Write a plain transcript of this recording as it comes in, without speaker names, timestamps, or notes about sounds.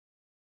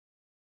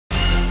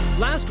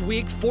Last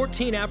week,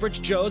 14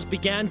 average Joes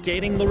began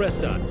dating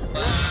Larissa. Wow, look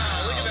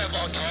at that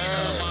volcano.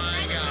 Oh,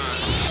 my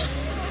God.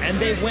 And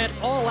they went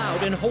all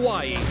out in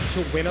Hawaii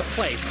to win a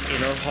place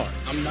in her heart.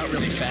 I'm not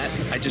really fat.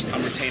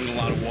 I'm retaining a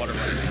lot of water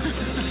right now.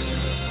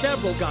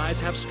 Several guys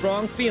have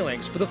strong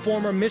feelings for the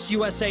former Miss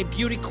USA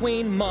beauty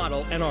queen,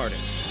 model, and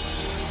artist.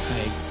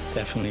 I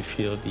definitely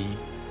feel the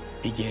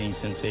beginning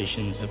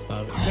sensations of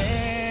love.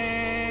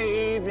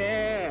 Baby,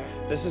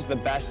 this is the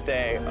best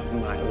day of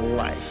my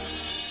life.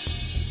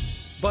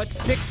 But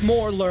 6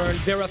 more learned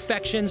their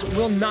affections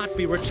will not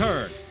be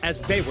returned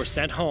as they were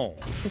sent home.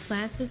 This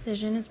last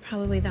decision is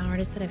probably the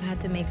hardest that I've had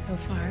to make so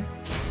far.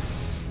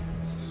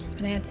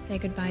 But I have to say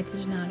goodbye to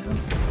Donato.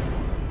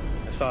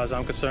 As far as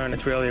I'm concerned,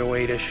 it's really a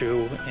weight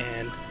issue,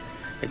 and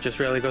it just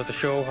really goes to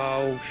show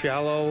how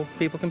shallow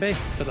people can be.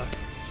 Good luck.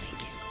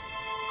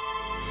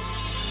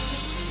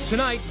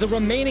 Tonight, the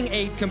remaining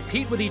 8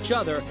 compete with each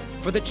other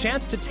for the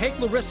chance to take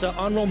Larissa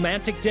on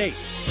romantic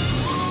dates.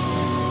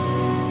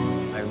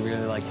 I'd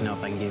really like to know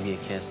if I can give you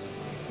a kiss.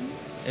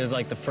 It was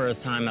like the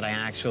first time that I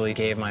actually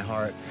gave my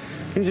heart.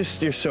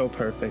 You're so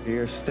perfect.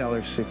 You're a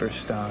stellar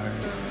superstar.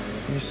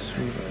 You're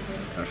sweet.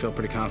 I feel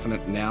pretty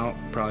confident now,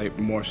 probably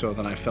more so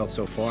than I felt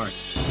so far.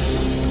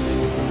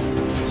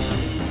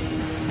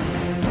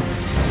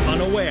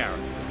 Unaware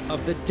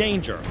of the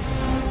danger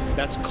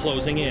that's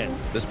closing in.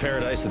 This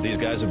paradise that these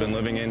guys have been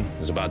living in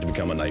is about to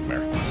become a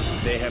nightmare.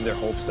 They have their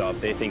hopes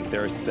up. They think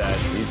they're set.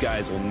 These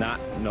guys will not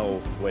know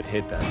what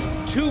hit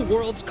them. 2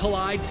 worlds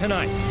collide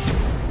tonight.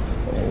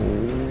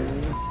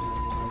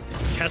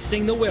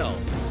 Testing the will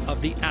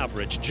of the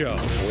average Joe.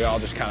 We all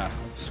just kind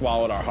of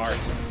swallowed our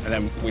hearts, and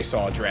then we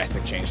saw a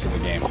drastic change to the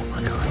game. Oh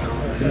my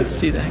God, didn't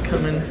see that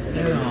coming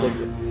at all.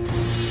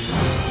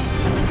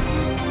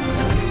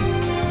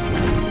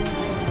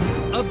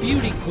 A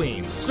beauty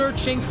queen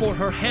searching for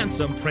her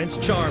handsome Prince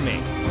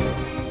Charming.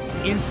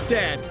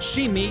 Instead,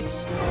 she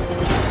meets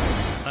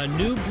a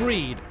new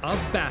breed of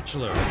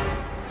bachelor.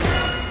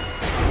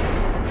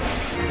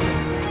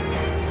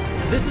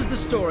 This is the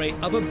story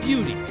of a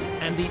beauty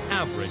and the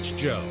average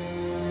Joe.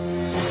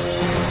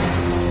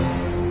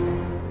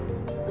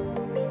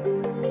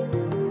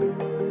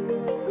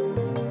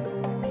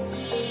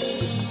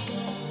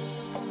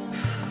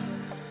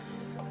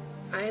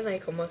 I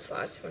almost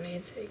lost it when I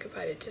had said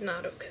goodbye to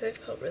Donato because I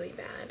felt really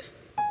bad.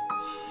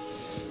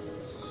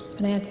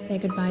 But I have to say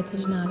goodbye to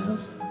Donato.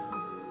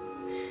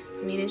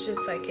 I mean, it's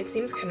just like, it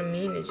seems kind of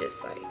mean to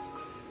just like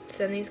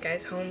send these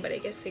guys home, but I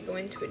guess they go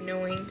into it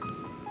knowing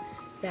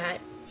that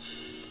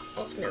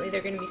ultimately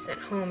they're going to be sent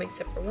home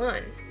except for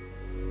one.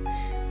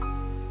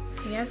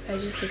 I guess I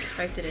just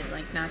expected it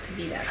like not to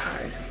be that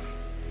hard.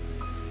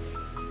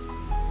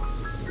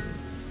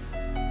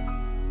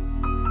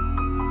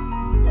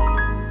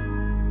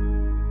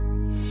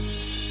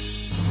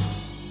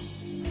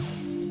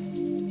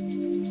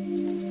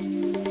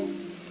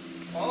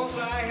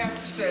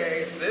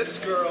 This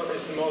girl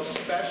is the most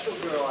special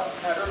girl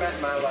I've ever met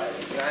in my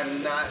life, and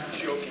I'm not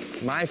joking.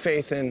 My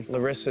faith in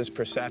Larissa's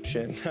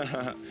perception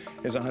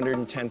is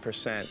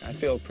 110%. I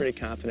feel pretty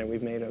confident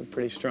we've made a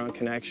pretty strong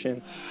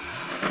connection.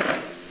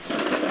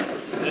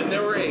 And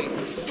there were 8.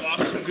 We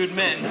lost some good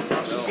men.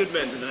 Lost some good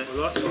men tonight. We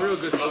lost some real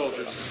good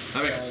soldiers.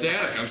 I'm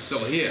ecstatic. I'm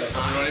still here. You know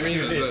what I mean?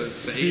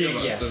 The 8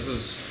 of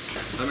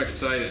us. I'm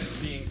excited.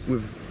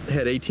 We've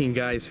had 18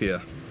 guys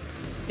here,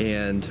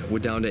 and we're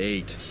down to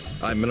 8.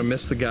 I'm gonna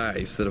miss the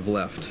guys that have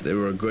left. They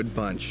were a good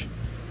bunch.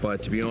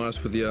 But to be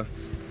honest with you,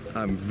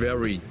 I'm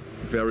very,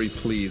 very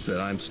pleased that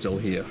I'm still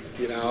here.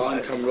 You know,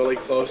 I've come really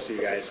close to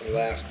you guys in the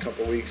last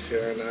couple weeks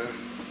here, and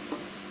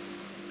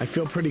I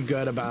feel pretty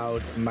good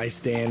about my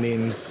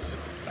standings.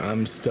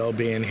 I'm still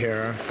being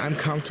here. I'm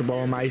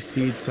comfortable in my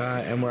seat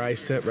and where I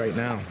sit right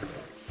now.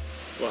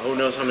 Well, who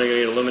knows how many are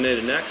going to get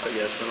eliminated next, I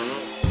guess. I don't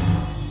know.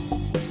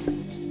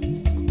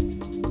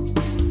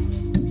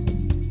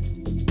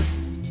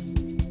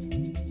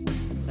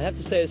 I have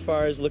to say, as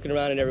far as looking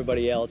around at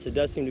everybody else, it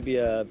does seem to be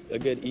a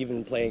good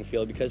even playing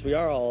field because we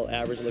are all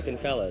average-looking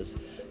fellas.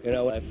 You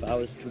know, if I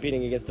was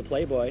competing against a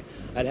playboy,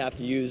 I'd have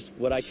to use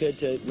what I could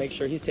to make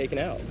sure he's taken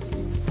out.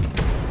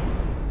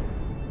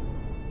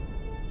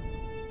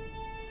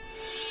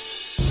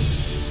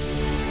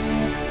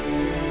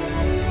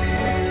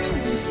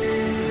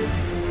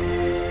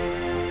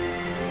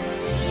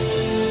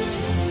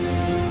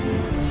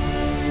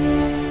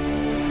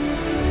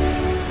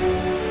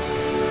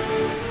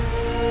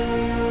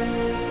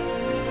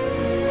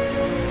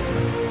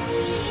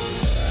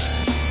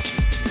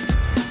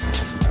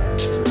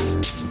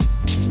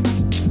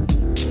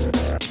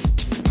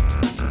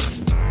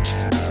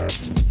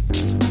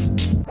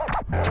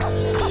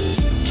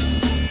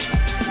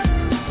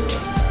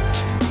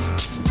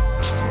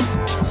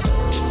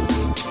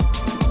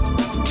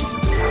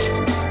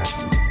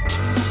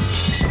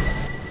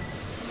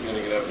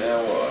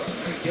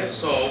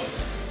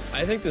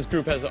 I think this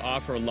group has to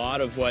offer a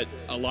lot of what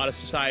a lot of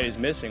society is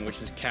missing, which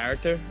is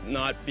character,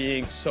 not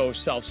being so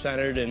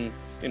self-centered and,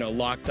 you know,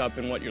 locked up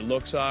in what your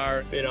looks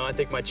are. You know, I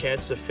think my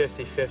chances are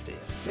 50-50.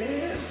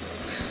 Man,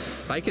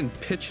 I can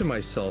picture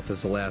myself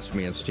as the last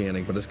man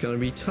standing, but it's going to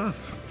be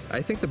tough.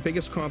 I think the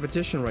biggest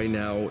competition right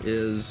now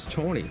is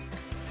Tony.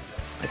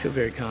 I feel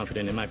very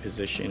confident in my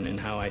position and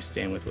how I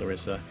stand with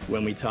Larissa.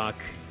 When we talk,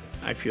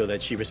 I feel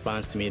that she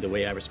responds to me the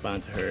way I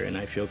respond to her, and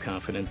I feel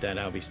confident that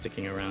I'll be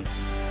sticking around.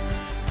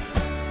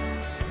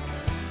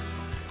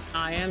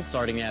 I am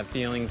starting to have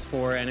feelings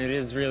for, and it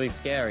is really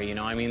scary, you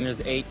know. I mean, there's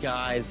 8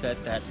 guys that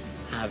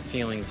have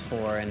feelings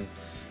for, and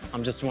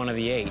I'm just one of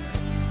the 8.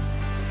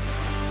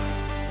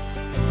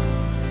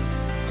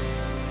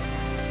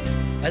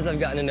 As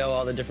I've gotten to know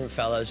all the different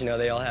fellas, you know,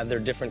 they all have their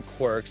different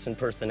quirks and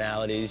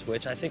personalities,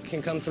 which I think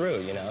can come through,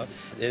 you know.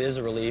 It is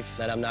a relief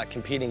that I'm not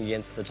competing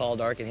against the tall,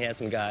 dark, and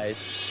handsome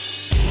guys.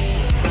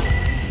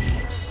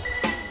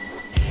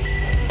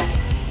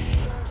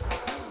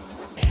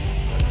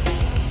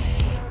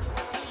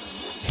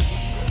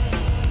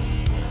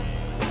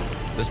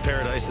 This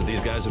paradise that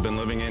these guys have been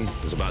living in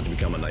is about to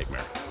become a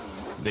nightmare.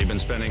 They've been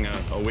spending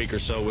a week or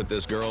so with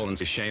this girl, and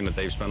it's a shame that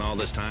they've spent all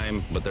this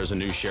time, but there's a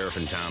new sheriff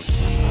in town.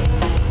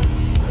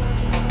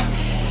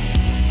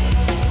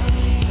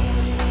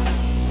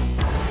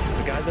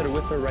 The guys that are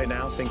with her right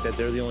now think that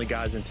they're the only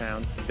guys in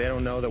town. They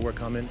don't know that we're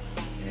coming,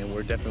 and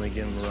we're definitely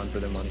giving them a run for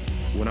their money.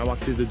 When I walk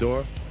through the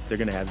door, they're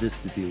going to have this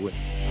to deal with.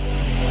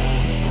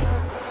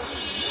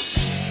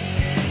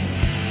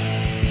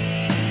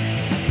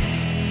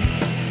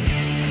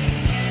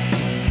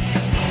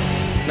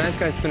 Nice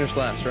guys finish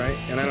last, right?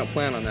 And I don't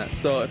plan on that.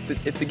 So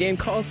if the game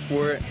calls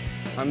for it,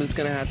 I'm just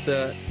gonna have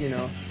to, you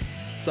know,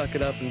 suck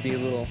it up and be a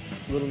little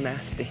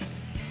nasty.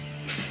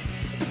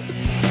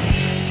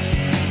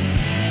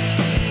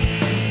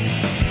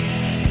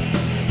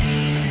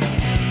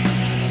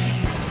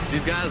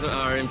 These guys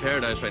are in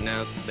paradise right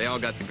now. They all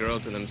got the girl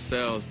to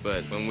themselves,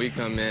 but when we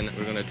come in,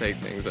 we're gonna take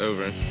things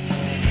over.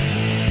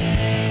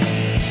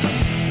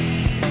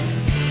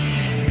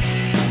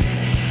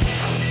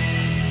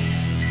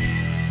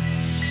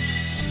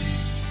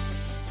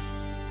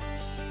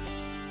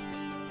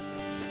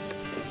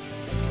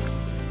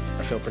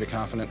 I feel pretty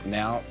confident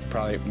now,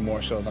 probably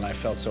more so than I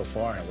felt so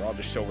far. And we're all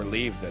just so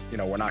relieved that, you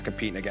know, we're not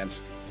competing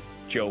against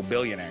Joe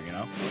Billionaire, you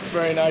know?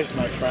 Very nice,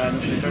 my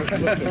friend.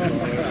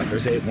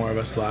 There's 8 more of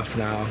us left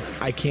now.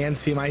 I can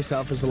see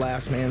myself as the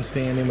last man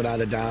standing,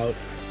 without a doubt.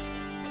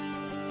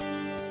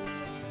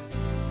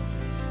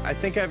 I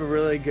think I have a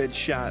really good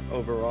shot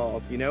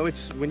overall. You know,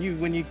 it's when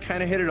you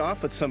kind of hit it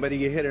off with somebody,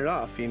 you hit it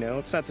off, you know?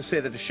 It's not to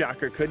say that a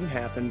shocker couldn't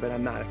happen, but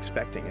I'm not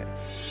expecting it.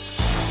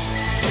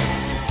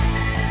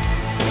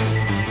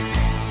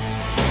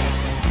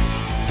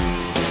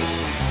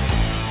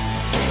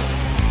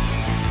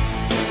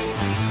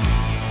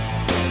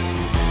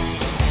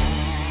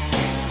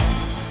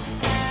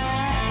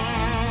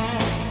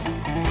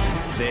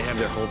 They have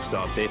their hopes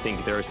up. They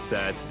think they're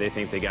set. They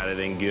think they got it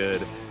in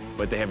good,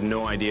 but they have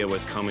no idea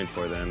what's coming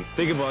for them.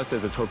 Think of us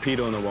as a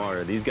torpedo in the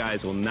water. These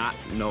guys will not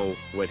know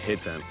what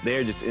hit them.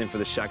 They're just in for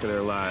the shock of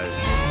their lives.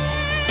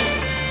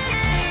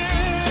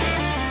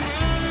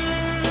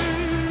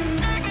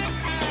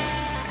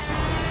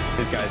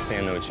 These guys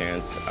stand no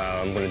chance.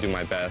 I'm going to do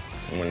my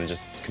best. I'm going to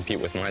just compete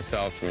with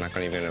myself. I'm not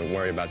going to even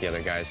worry about the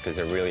other guys because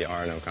there really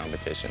are no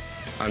competition.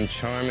 I'm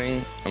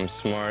charming, I'm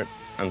smart,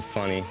 I'm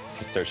funny,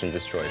 search and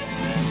destroy.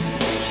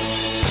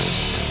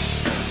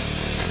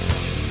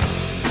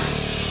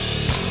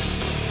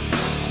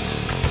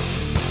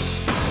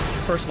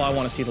 First of all, I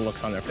want to see the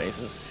looks on their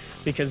faces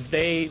because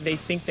they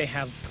think they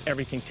have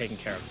everything taken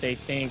care of. They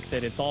think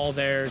that it's all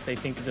theirs. They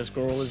think that this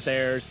girl is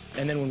theirs.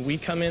 And then when we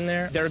come in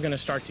there, they're going to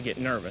start to get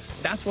nervous.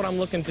 That's what I'm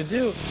looking to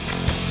do.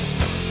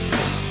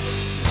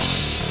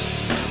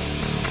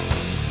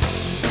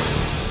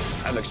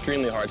 I have an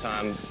extremely hard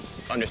time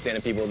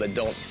understanding people that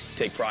don't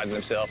take pride in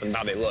themselves and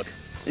how they look.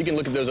 You can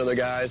look at those other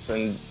guys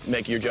and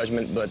make your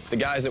judgment, but the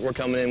guys that we're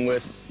coming in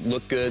with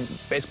look good.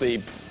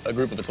 Basically, a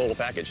group of a total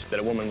package that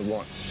a woman would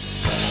want.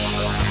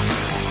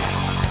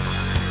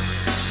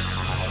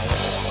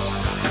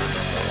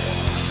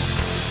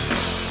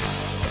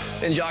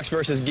 In jocks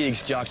versus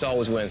geeks, jocks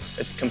always win.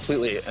 It's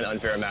completely an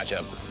unfair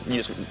matchup.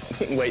 You just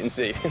wait and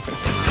see.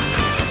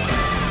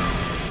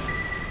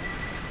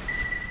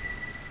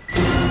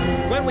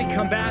 When we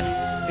come back,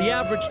 the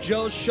average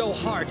Joes show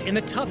heart in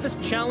the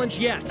toughest challenge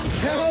yet.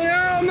 Hell no,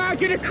 I'm not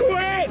gonna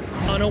quit!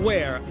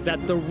 Unaware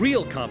that the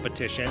real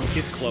competition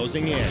is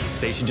closing in.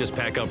 They should just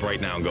pack up right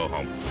now and go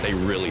home. They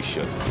really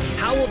should.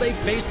 How will they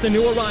face the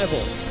new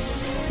arrivals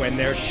when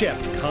their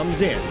shift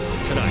comes in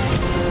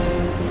tonight?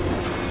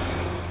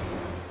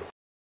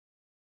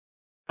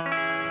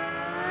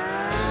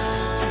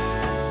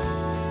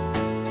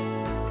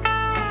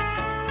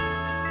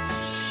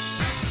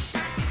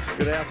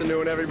 Good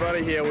afternoon,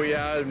 everybody. Here we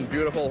are in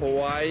beautiful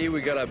Hawaii.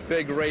 We got a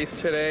big race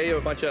today, a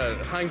bunch of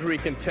hungry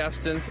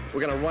contestants. We're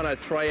going to run a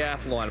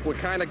triathlon. We're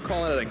kind of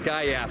calling it a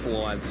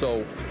guyathlon,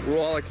 so we're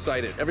all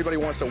excited. Everybody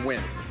wants to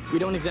win. We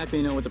don't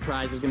exactly know what the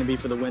prize is going to be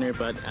for the winner,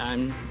 but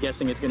I'm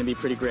guessing it's going to be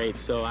pretty great.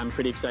 So I'm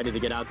pretty excited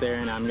to get out there,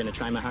 and I'm going to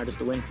try my hardest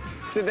to win.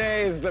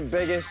 Today is the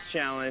biggest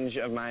challenge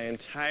of my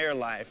entire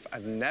life.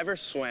 I've never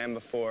swam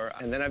before,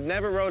 and then I've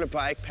never rode a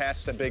bike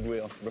past a big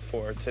wheel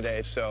before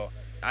today, so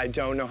I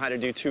don't know how to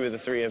do 2 of the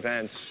 3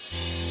 events.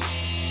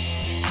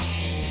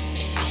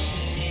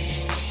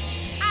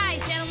 Hi,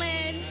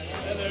 gentlemen.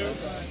 Hello.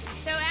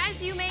 So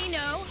as you may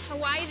know,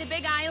 Hawaii, the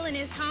Big Island,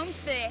 is home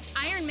to the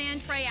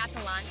Ironman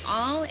triathlon.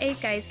 All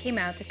 8 guys came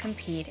out to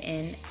compete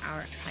in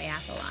our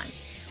triathlon,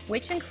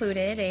 which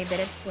included a bit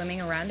of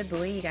swimming around a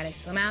buoy. You got to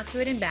swim out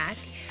to it and back,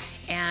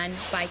 and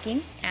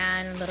biking,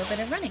 and a little bit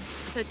of running.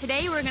 So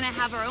today we're gonna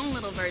have our own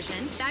little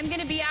version. I'm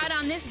gonna be out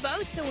on this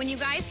boat, so when you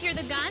guys hear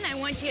the gun, I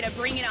want you to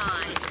bring it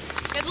on.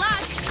 Good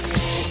luck.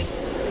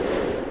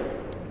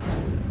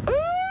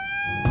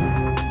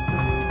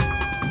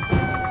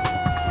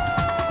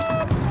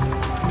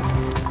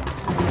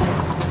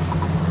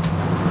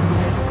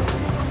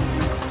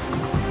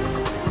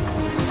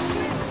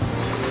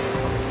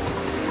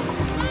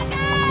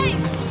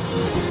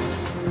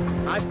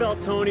 I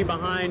felt Tony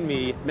behind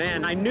me.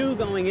 Man, I knew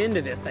going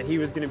into this that he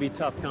was going to be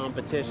tough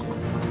competition.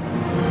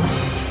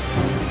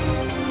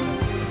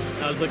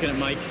 I was looking at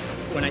Mike.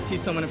 When I see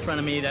someone in front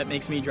of me, that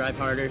makes me drive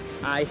harder.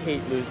 I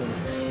hate losing.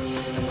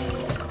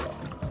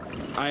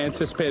 I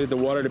anticipated the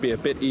water to be a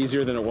bit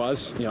easier than it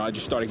was. You know, I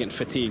just started getting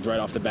fatigued right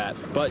off the bat.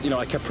 But, you know,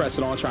 I kept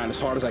pressing on, trying as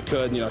hard as I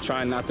could, you know,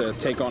 trying not to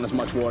take on as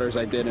much water as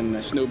I did in the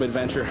Snoob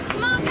adventure.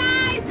 Come on,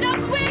 guys,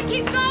 don't quit,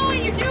 keep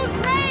going, you're doing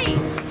great.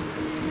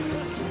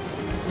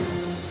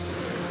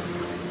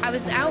 I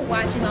was out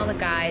watching all the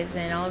guys,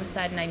 and all of a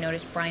sudden I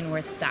noticed Brian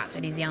Worth stopped,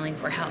 and he's yelling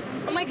for help.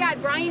 Oh my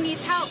God, Brian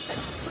needs help.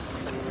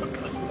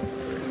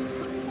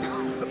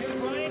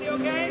 Brian, you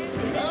okay?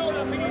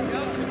 Help, we need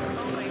help.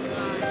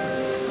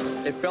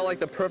 It felt like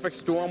the perfect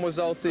storm was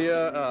out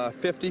there,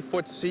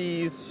 50-foot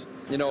seas.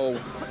 You know,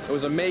 it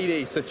was a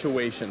Mayday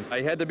situation.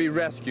 I had to be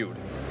rescued.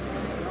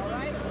 All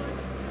right?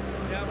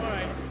 Yeah, I'm all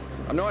right.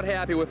 I'm not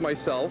happy with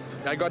myself.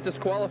 I got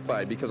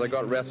disqualified because I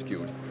got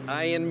rescued.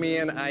 Iron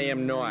Man, I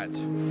am not.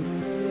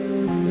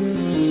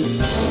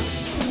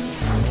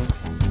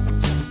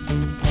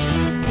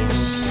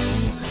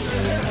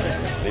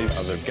 These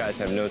other guys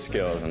have no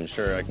skills. I'm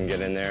sure I can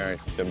get in there.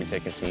 They'll be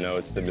taking some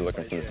notes. They'll be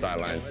looking from the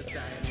sidelines.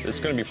 This is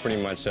going to be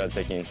pretty much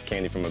taking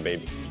candy from a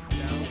baby.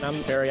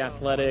 I'm very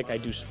athletic. I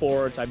do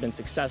sports. I've been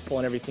successful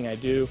in everything I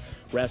do.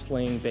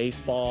 Wrestling,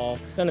 baseball.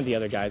 None of the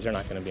other guys are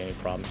not going to be any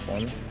problems for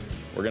me.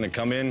 We're going to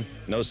come in,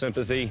 no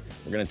sympathy.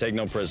 We're going to take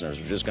no prisoners.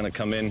 We're just going to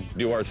come in,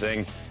 do our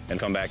thing, and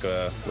come back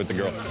with the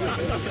girl.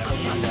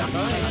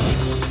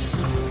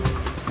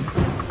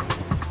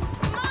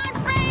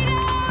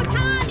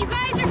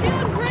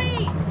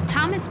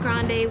 Thomas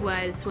Grande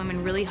was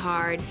swimming really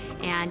hard,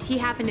 and he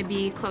happened to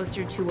be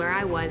closer to where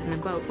I was in the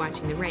boat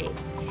watching the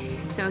race.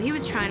 So he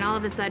was trying, all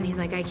of a sudden he's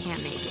like, I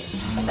can't make it.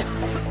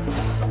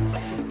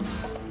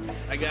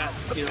 I got,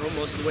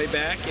 most of the way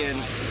back, and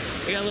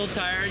I got a little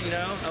tired,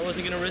 I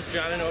wasn't going to risk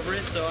drowning over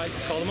it, so I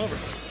called him over.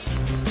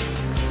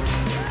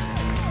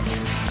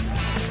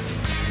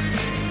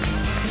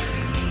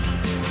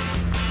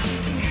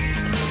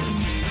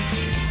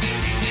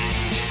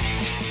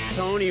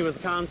 Tony was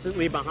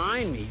constantly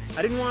behind me.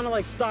 I didn't want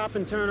to stop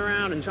and turn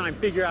around and try and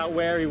figure out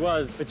where he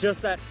was, but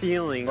just that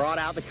feeling brought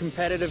out the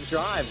competitive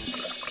drive.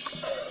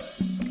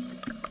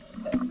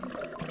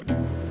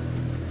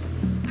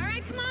 All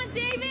right, come on,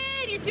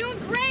 David, you're doing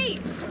great.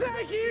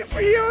 Thank you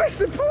for your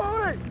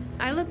support.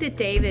 I looked at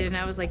David and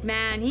I was like,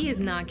 man, he is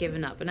not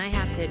giving up, and I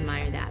have to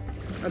admire that.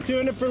 I'm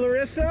doing it for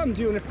Larissa, I'm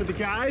doing it for the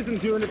guys, I'm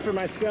doing it for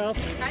myself.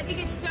 I think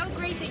it's so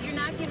great that you're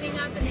not giving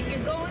up and that you're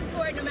going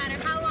for it no matter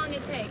how long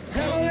it takes.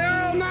 Hell no,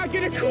 I'm not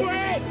gonna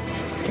quit!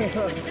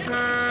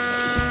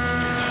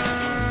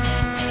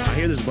 I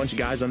hear there's a bunch of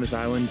guys on this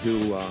island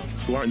who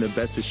aren't in the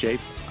best of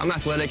shape. I'm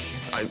athletic.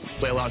 I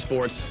play a lot of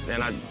sports,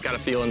 and I've got a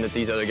feeling that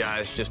these other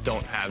guys just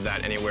don't have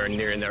that anywhere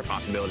near in their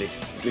possibility.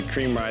 The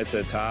cream rise to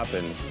the top,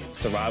 and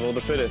survival of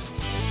the fittest.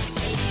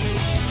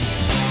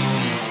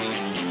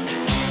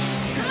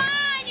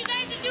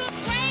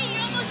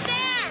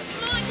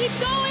 Keep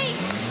going!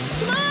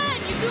 Come on,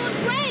 you're doing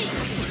great!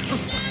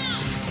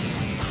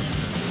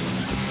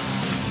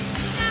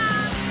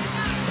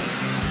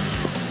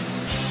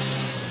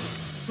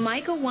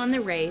 Michael won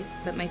the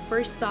race, but my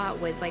first thought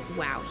was like,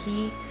 wow,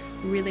 he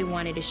really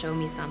wanted to show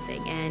me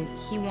something, and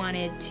he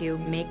wanted to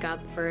make up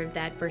for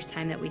that first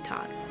time that we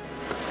talked.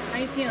 How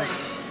are you feeling?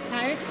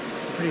 Tired?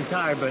 Pretty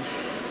tired, but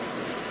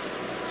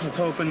I was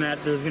hoping that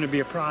there's going to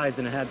be a prize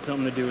and it had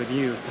something to do with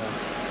you, so.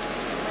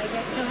 I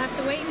guess you'll have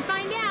to wait and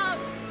find out.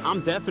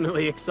 I'm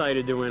definitely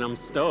excited to win. I'm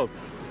stoked.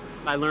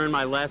 I learned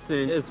my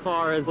lesson as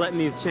far as letting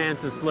these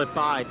chances slip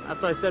by.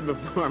 That's what I said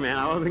before, man.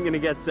 I wasn't going to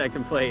get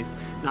second place.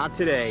 Not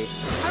today.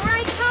 All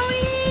right,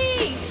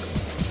 Tony!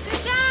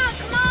 Good job!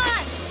 Come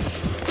on!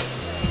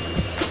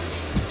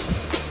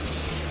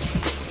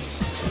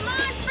 Come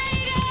on,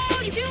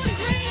 Fredo! You're doing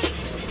great!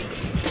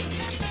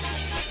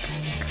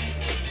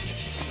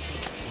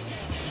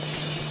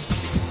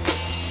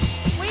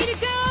 Way to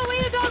go! Way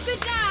to go!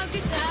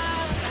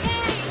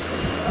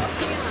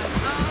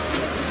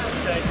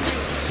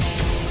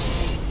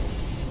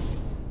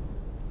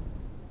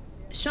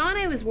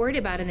 I was worried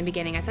about in the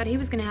beginning. I thought he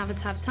was going to have a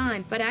tough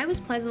time, but I was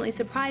pleasantly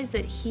surprised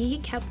that he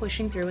kept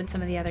pushing through when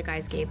some of the other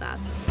guys gave up.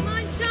 Come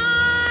on,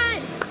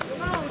 Sean!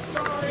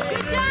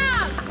 Good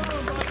job!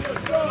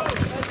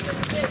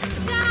 Good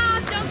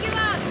job! Don't give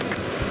up!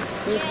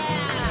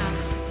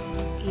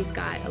 Yeah! He's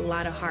got a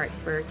lot of heart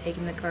for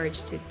taking the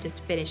courage to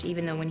just finish,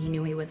 even though when he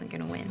knew he wasn't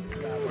going to win.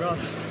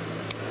 Brothers.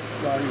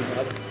 Sorry,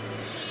 brother.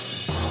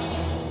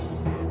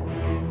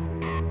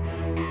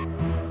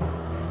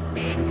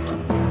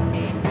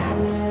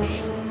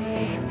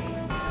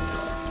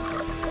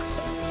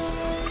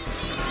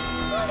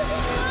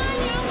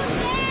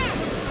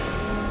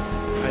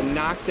 I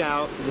knocked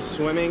out the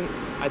swimming.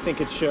 I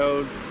think it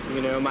showed,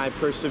 you know, my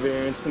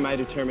perseverance and my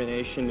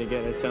determination to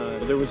get it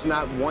done. There was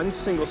not one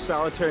single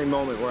solitary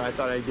moment where I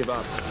thought I'd give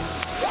up.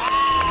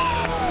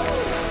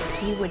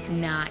 He would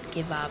not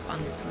give up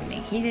on the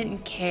swimming. He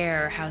didn't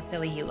care how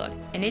silly he looked.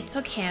 And it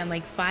took him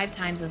like 5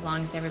 times as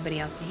long as everybody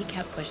else, but he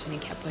kept pushing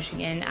and kept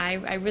pushing. And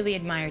I really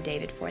admire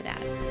David for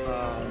that.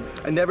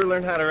 I never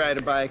learned how to ride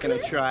a bike, and I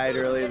tried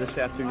earlier this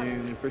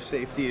afternoon, and for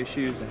safety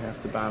issues, I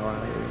have to bow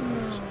out.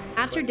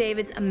 After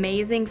David's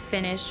amazing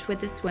finish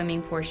with the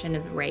swimming portion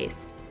of the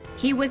race,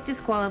 he was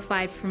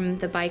disqualified from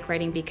the bike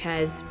riding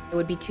because it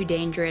would be too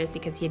dangerous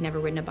because he had never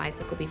ridden a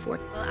bicycle before.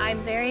 Well, I'm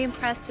very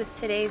impressed with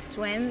today's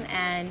swim,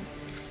 and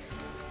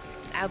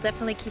I'll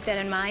definitely keep that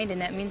in mind, and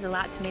that means a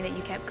lot to me that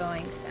you kept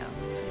going, so.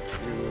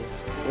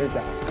 Good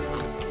job.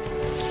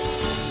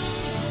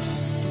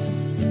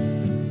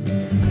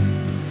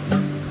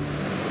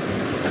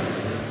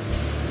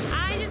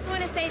 I just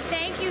want to say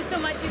thank you so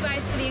much, you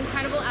guys, for the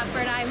incredible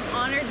effort. I'm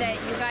honored that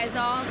you guys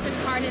all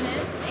took part in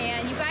this,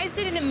 and you guys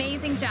did an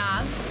amazing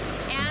job.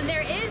 And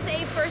there is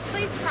a first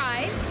place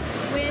prize,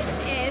 which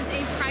is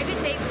a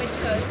private date, which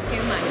goes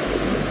to Mike.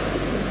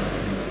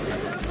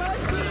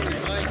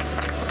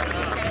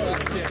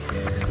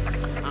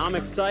 I'm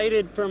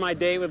excited for my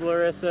date with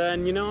Larissa,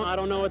 and you know, I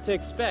don't know what to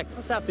expect. I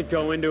just have to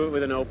go into it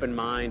with an open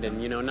mind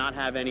and, you know, not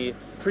have any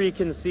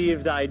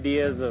preconceived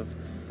ideas of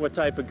what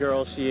type of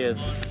girl she is.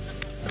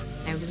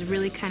 I was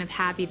really kind of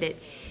happy that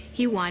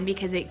he won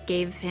because it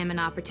gave him an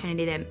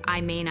opportunity that I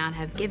may not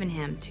have given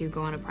him to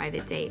go on a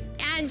private date.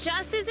 And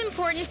just as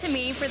important to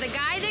me, for the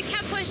guy that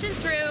kept pushing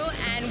through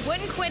and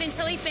wouldn't quit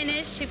until he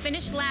finished, who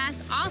finished last,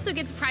 also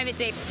gets a private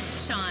date,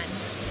 Sean.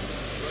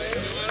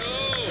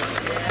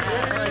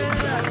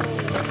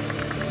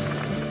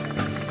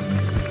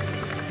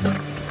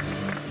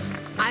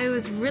 I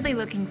was really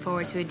looking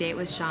forward to a date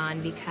with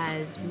Sean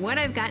because what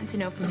I've gotten to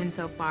know from him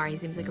so far, he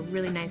seems like a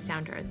really nice,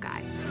 down-to-earth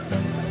guy.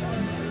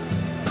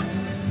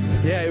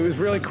 Yeah, it was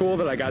really cool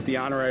that I got the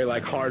honorary,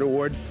 like, Heart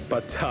Award,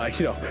 but,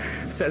 you know,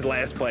 it says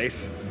last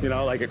place. You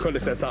know, like, I couldn't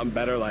have said something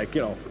better, like,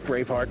 you know,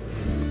 Braveheart.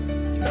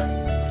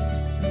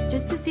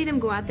 Just to see them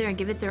go out there and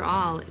give it their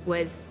all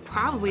was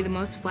probably the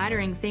most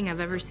flattering thing I've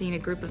ever seen a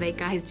group of 8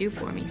 guys do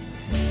for me.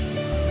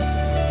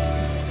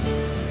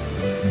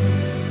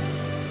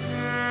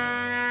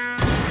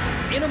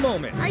 In a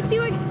moment, Aren't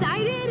you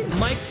excited?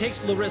 Mike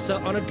takes Larissa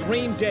on a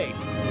dream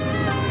date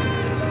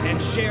and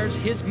shares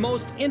his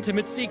most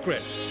intimate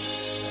secrets.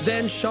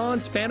 Then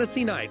Sean's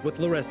fantasy night with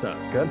Larissa.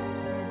 Good.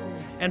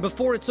 And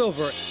before it's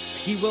over,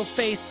 he will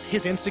face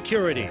his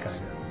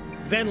insecurities.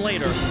 Then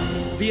later,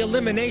 the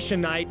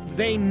elimination night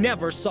they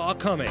never saw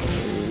coming.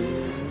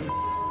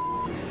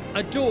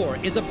 A door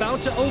is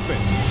about to open,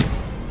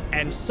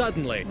 and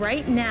suddenly...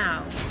 Right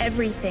now,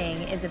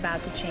 everything is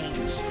about to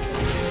change.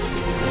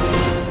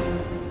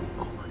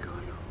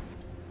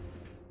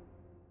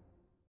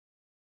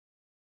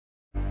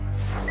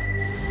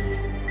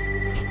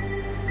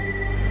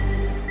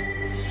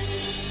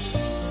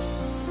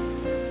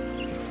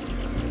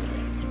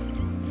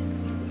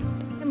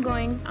 I'm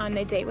going on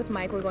a date with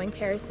Mike. We're going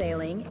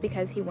parasailing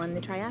because he won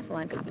the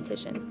triathlon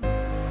competition.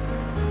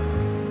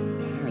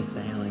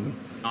 Parasailing.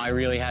 I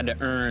really had to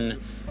earn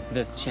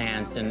this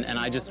chance, and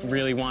I just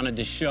really wanted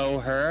to show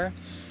her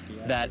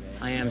that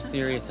I am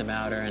serious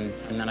about her and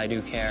that I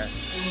do care.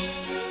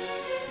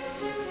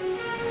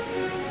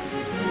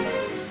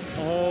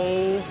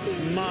 Oh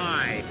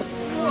my.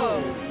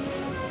 Whoa.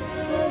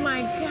 Oh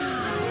my gosh.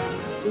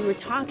 We were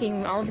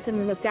talking, all of a sudden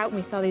we looked out and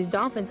we saw these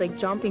dolphins like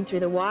jumping through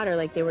the water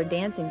like they were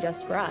dancing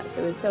just for us.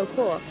 It was so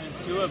cool.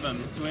 There's 2 of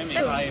them swimming,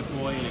 probably a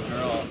boy and a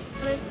girl.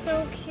 They're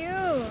so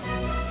cute.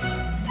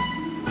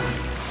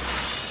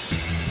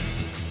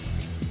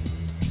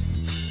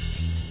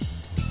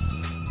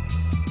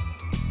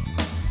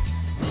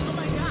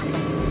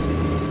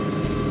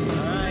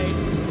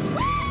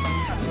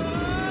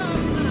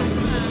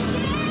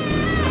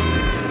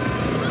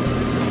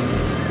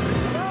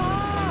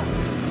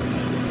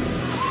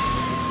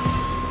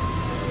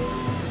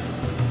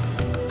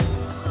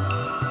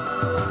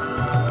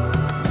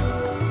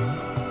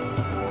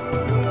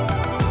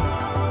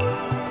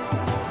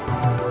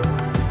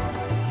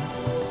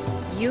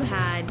 You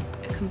had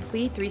a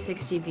complete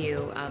 360 view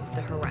of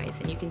the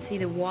horizon. You can see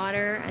the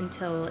water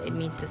until it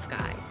meets the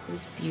sky. It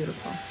was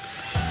beautiful.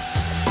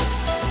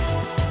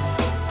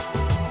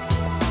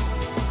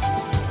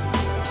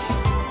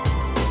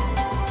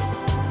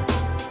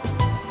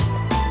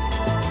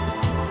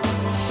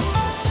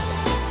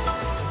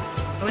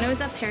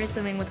 was up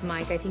parasailing with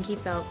Mike, I think he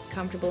felt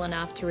comfortable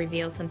enough to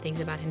reveal some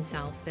things about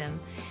himself.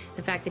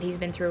 The fact that he's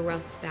been through a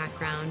rough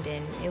background,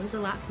 and it was a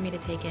lot for me to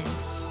take in.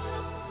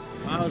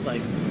 I was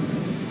like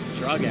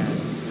drug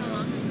addict. How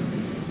long?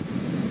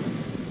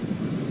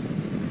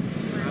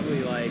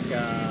 Probably like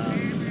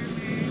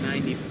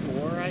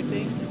 94, I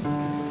think.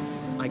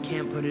 I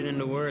can't put it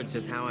into words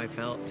just how I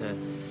felt to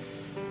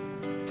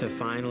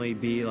finally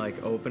be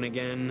like open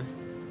again.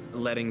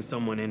 Letting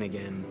someone in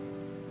again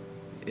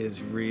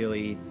is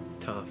really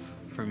tough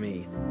for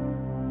me.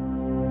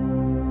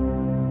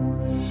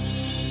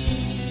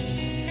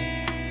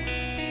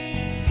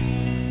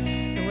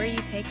 So where are you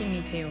taking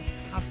me to?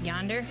 Off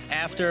yonder?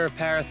 After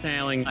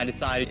parasailing, I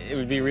decided it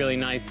would be really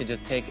nice to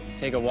just take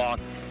a walk.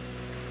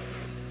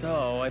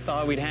 So I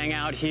thought we'd hang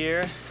out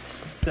here,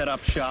 set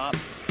up shop.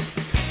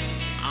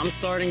 I'm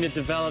starting to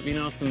develop, you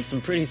know,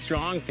 some pretty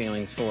strong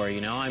feelings for her,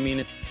 you know? I mean,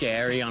 it's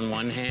scary on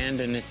one hand,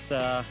 and it's,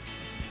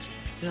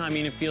 you know, I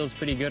mean, it feels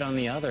pretty good on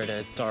the other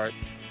to start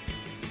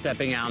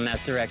stepping out in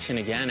that direction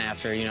again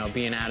after, you know,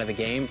 being out of the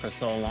game for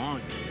so long.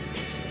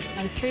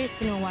 I was curious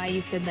to know why you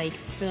said, like,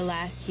 for the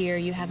last year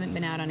you haven't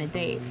been out on a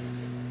date.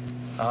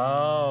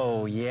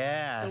 Oh,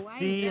 yeah. So why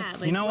See, is that?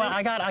 Like, you know what?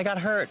 what? I got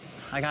hurt.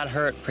 I got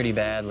hurt pretty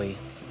badly.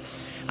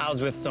 I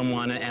was with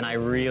someone, and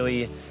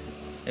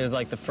it was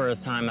like the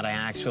first time that I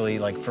actually,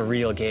 like, for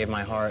real gave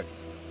my heart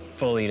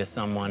fully to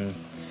someone,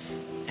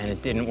 and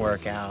it didn't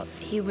work out.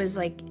 He was,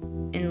 like,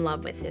 in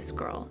love with this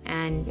girl,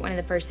 and one of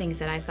the first things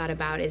that I thought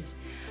about is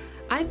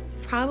I've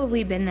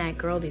probably been that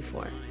girl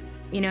before.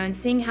 You know, and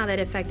seeing how that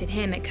affected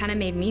him, it kind of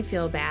made me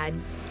feel bad.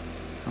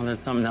 Well, there's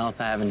something else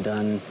I haven't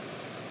done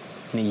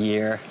in a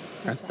year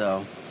or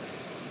so.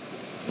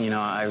 You know,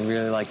 I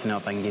really like to know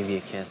if I can give you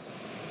a kiss.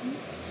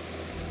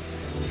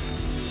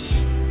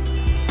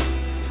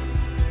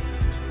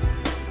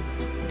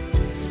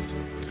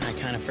 I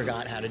kind of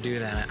forgot how to do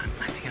that.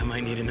 I think I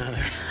might need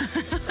another.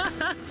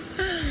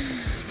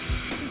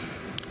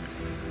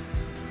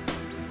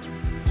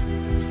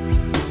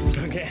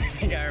 Okay, I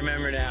think I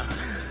remember now.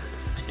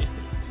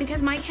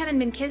 Because Mike hadn't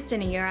been kissed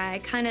in a year, I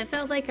kind of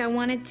felt like I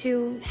wanted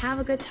to have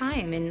a good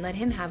time and let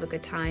him have a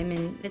good time,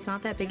 and it's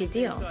not that big a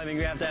deal. So I think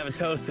we have to have a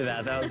toast to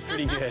that. That was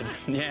pretty good.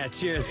 Yeah,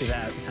 cheers to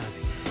that. That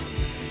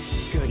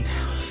was good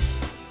now.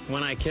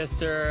 When I kissed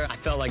her, I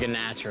felt like a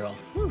natural.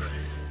 Whew.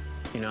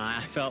 You know,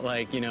 I felt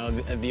like, you know,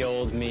 the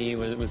old me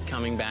was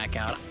coming back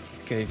out.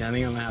 It's good. I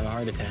think I'm gonna have a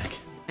heart attack.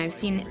 I've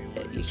seen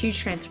a huge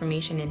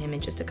transformation in him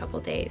in just a couple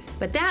days.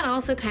 But that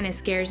also kind of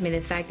scares me,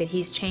 the fact that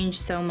he's changed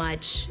so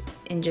much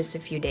in just a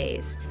few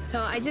days. So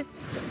I just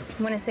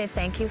want to say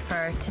thank you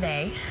for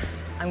today.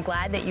 I'm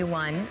glad that you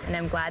won, and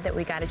I'm glad that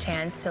we got a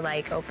chance to,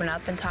 like, open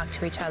up and talk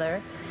to each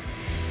other.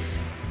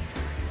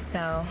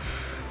 So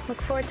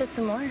look forward to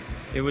some more.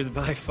 It was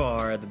by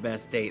far the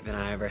best date that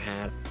I ever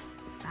had.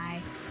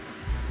 Bye.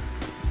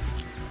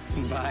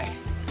 Bye.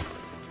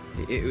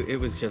 It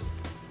was just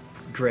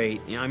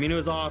great. You know, I mean, it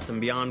was awesome,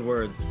 beyond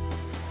words.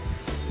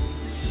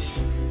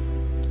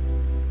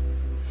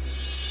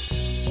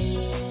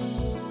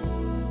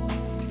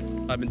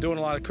 I've been doing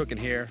a lot of cooking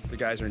here. The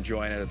guys are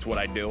enjoying it. It's what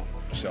I do.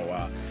 So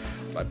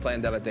I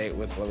planned out a date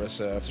with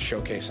Larissa to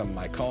showcase some of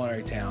my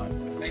culinary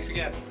talent. Thanks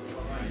again.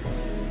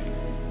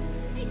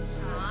 Hey,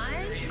 Sean. How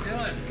you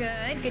doing?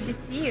 Good. Good to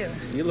see you.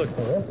 You look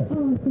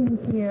Oh,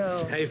 thank you.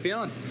 How you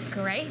feeling?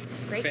 Great.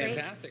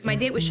 Fantastic. My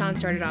date with Sean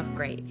started off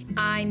great.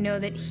 I know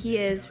that he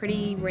is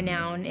pretty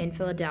renowned in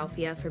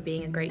Philadelphia for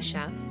being a great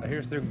chef.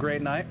 Here's to a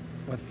great night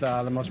with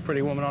the most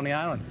pretty woman on the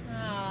island.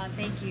 Oh,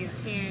 thank you.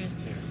 Cheers.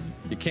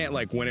 You can't,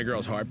 like, win a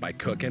girl's heart by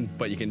cooking,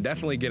 but you can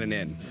definitely get an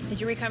in. Did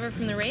you recover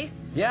from the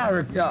race? Yeah,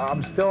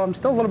 I'm still a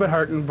little bit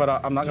hurting, but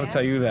I'm not going to Yeah?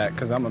 tell you that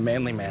because I'm a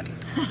manly man.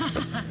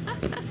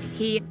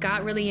 He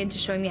got really into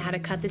showing me how to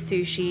cut the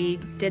sushi,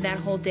 did that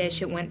whole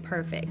dish. It went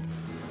perfect.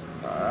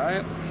 All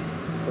right,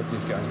 put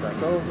these guys back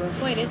over.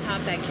 Boy, it is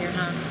hot back here,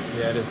 huh?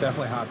 Yeah, it is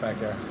definitely hot back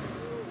there.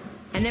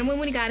 And then when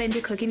we got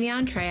into cooking the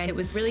entree, it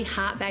was really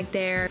hot back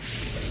there.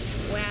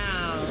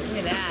 Wow, look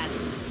at that.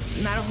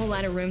 Not a whole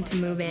lot of room to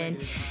move in.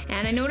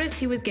 And I noticed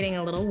he was getting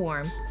a little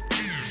warm.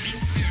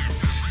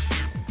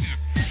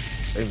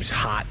 It was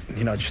hot,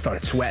 you know, just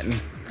started sweating.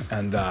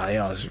 And, you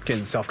know, I was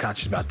getting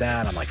self-conscious about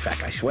that. I'm like, fat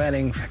guy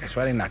sweating,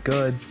 not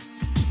good.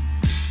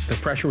 The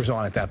pressure was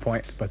on at that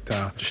point, but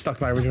just stuck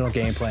to my original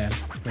game plan.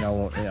 You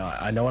know,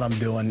 I know what I'm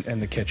doing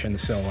in the kitchen,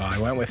 so I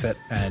went with it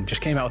and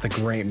just came out with a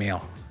great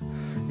meal.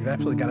 You've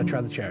absolutely got to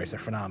try the cherries. They're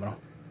phenomenal.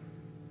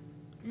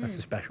 That's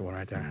a special one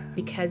right there.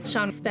 Because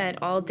Sean spent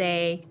all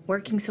day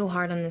working so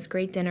hard on this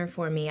great dinner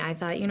for me, I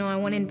thought, you know, I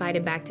want to invite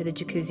him back to the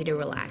jacuzzi to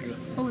relax.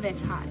 Oh,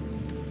 that's hot.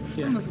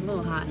 It's almost a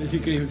little hot. You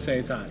could even say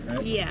it's hot,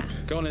 right? Yeah.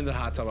 Going into the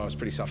hot tub, I was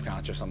pretty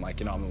self-conscious. I'm like,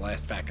 you know, I'm the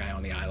last fat guy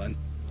on the island.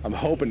 I'm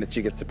hoping that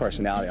she gets the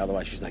personality,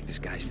 otherwise she's like, this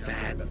guy's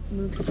fat.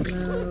 Move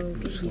slow,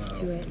 get used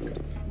to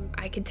it.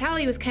 I could tell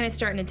he was kind of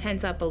starting to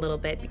tense up a little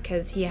bit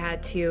because he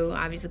had to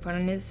obviously put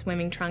on his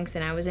swimming trunks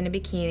and I was in a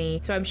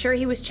bikini. So I'm sure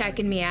he was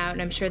checking me out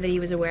and I'm sure that he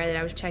was aware that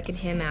I was checking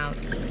him out.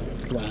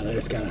 Wow, that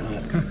is kind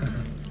of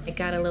hot. It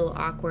got a little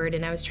awkward,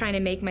 and I was trying to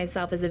make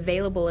myself as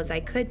available as I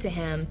could to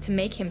him to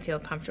make him feel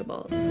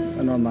comfortable. I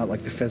know I'm not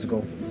like the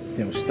physical,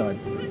 stud,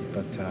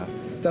 but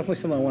it's definitely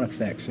something I want to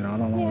fix. I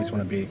don't always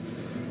want to be,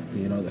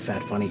 the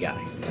fat funny guy.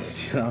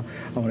 I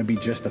want to be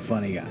just a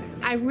funny guy.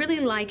 I really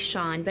like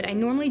Sean, but I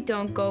normally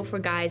don't go for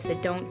guys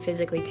that don't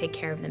physically take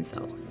care of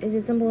themselves. It's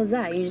as simple as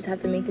that. You just have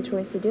to make the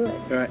choice to do it.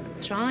 All right.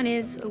 Sean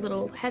is a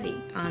little heavy,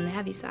 on the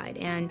heavy side,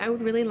 and I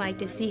would really like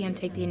to see him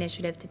take the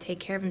initiative to take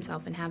care of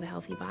himself and have a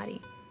healthy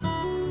body.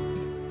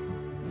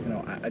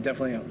 I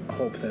definitely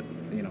hope that,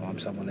 I'm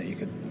someone that you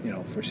could,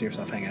 foresee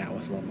yourself hanging out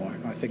with a little more.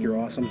 I think you're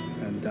awesome,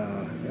 and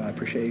I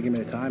appreciate you giving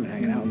me the time and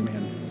hanging out with me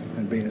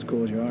and being as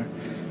cool as you are.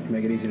 You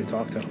make it easy to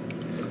talk to.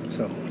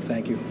 So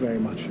thank you very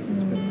much.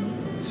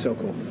 It's so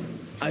cool.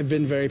 I've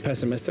been very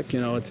pessimistic.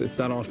 It's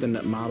not often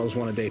that models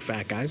want to date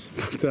fat guys,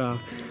 but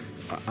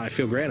I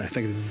feel great. I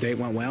think the date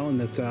went well, and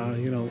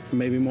that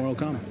maybe more will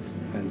come.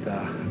 And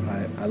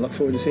I look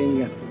forward to seeing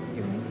you again.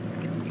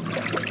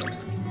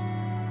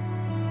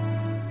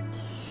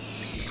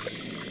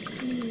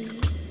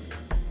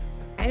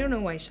 I don't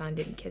know why Sean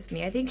didn't kiss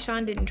me. I think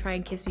Sean didn't try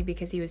and kiss me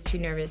because he was too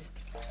nervous.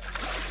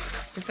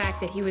 The fact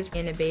that he was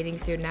in a bathing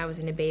suit and I was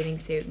in a bathing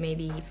suit,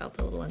 maybe he felt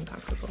a little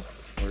uncomfortable.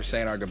 We were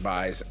saying our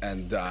goodbyes,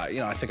 and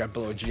I think I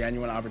blew a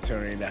genuine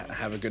opportunity to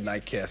have a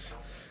goodnight kiss.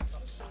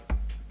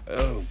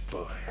 Oh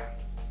boy.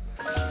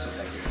 So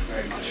thank you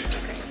very much.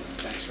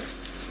 Thanks, Rick.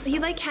 He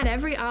had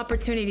every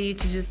opportunity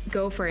to just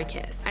go for a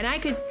kiss. And I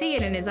could see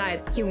it in his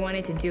eyes. He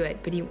wanted to do it,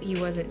 but he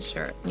wasn't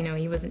sure.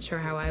 He wasn't sure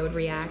how I would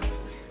react.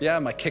 Yeah,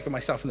 am I kicking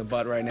myself in the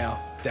butt right now?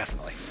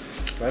 Definitely.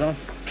 Right on?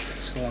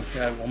 So long.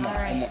 Yeah,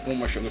 one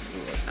more sugar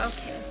for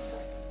Okay.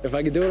 If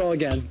I could do it all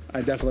again,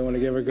 I definitely want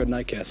to give her a good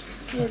night kiss.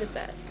 You're the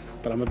best.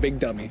 But I'm a big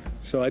dummy,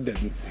 so I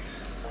didn't.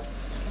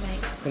 Good night.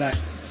 Good night.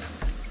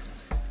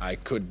 I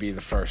could be the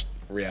first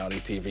reality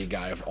TV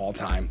guy of all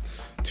time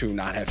to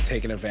not have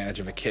taken advantage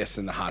of a kiss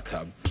in the hot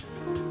tub.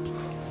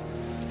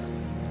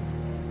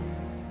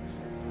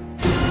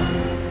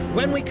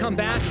 When we come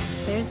back,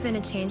 there's been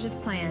a change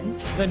of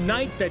plans. The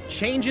night that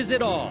changes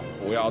it all.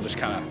 We all just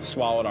kind of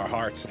swallowed our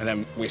hearts, and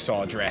then we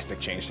saw a drastic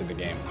change to the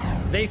game.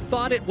 They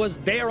thought it was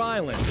their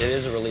island. It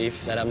is a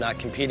relief that I'm not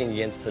competing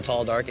against the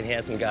tall, dark, and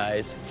handsome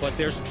guys. But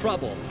there's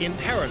trouble in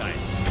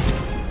paradise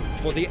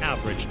for the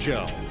average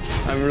Joe.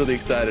 I'm really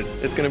excited.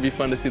 It's going to be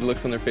fun to see the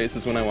looks on their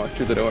faces when I walk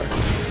through the door.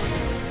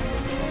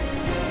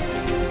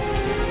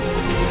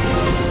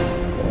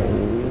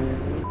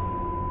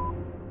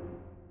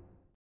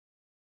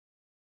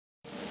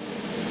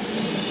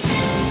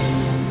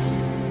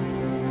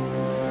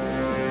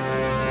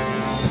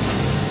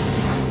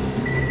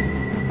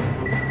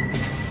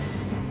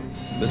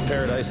 This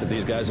paradise that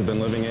these guys have been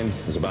living in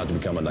is about to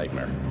become a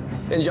nightmare.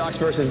 In jocks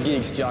versus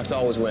geeks, jocks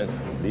always win.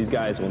 These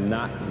guys will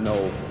not know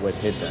what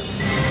hit them.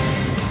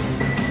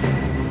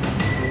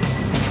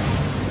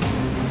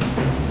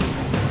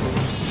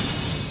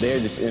 They're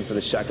just in for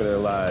the shock of their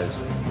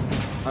lives.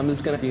 I'm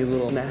just going to be a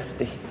little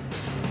nasty.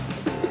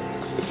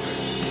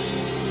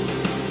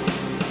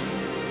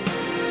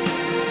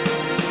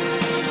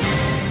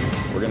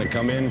 We're going to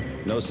come in,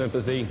 no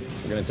sympathy.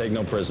 We're going to take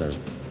no prisoners.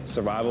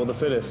 Survival of the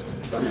fittest.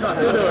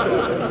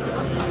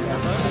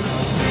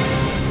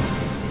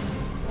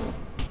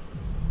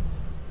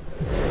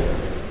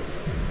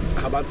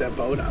 How about that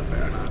boat out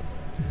there?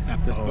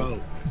 This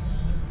boat.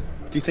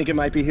 Do you think it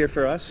might be here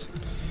for us?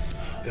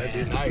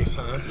 That'd be nice,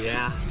 huh?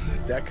 Yeah.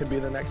 That could be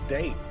the next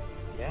date.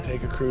 Yeah.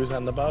 Take a cruise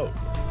on the boat.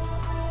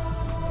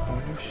 I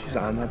wonder if she's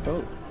on that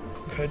boat.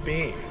 Could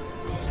be.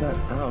 She's not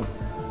out.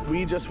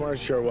 We just weren't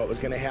sure what was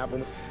going to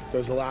happen. There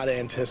was a lot of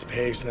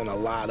anticipation and a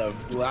lot of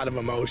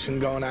emotion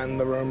going on in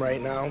the room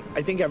right now.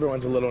 I think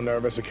everyone's a little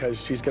nervous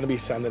because she's going to be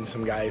sending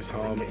some guys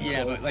home.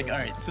 Yeah, but all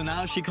right, so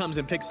now she comes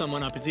and picks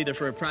someone up. It's either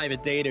for a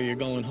private date or you're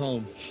going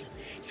home.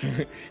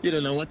 So you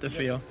don't know what to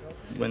feel.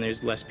 When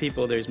there's less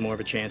people, there's more of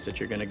a chance that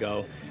you're going to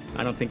go.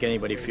 I don't think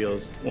anybody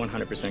feels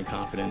 100%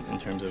 confident in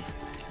terms of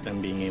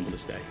them being able to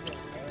stay.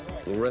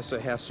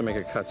 Larissa has to make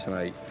a cut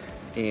tonight,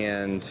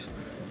 and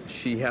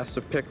she has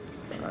to pick,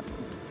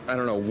 I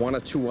don't know, 1 or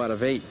 2 out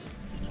of 8.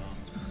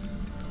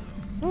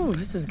 Ooh,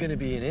 this is gonna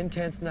be an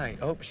intense night.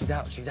 Oh, she's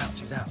out.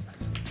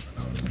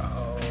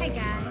 Oh. Hi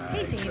guys.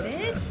 Hey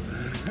David.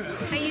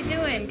 How you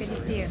doing? Good to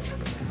see you.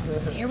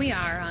 Here we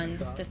are on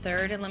the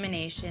 3rd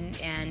elimination,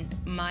 and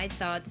my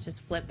thoughts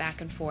just flip back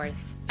and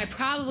forth. I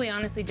probably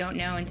honestly don't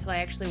know until I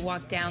actually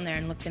walk down there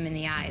and look them in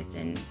the eyes,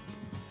 and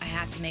I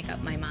have to make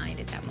up my mind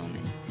at that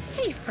moment.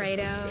 Hey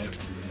Fredo.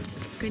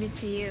 Good to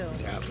see you.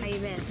 How you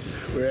been?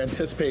 We were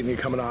anticipating you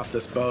coming off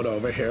this boat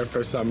over here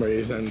for some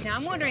reason. Now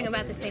I'm wondering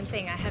about the same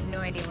thing. I have no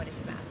idea what it's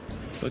about.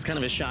 It was kind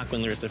of a shock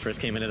when Larissa first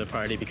came into the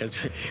party because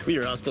we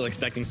were all still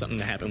expecting something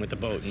to happen with the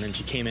boat, and then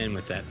she came in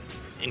with that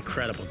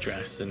incredible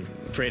dress, and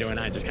Fredo and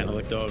I just kind of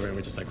looked over and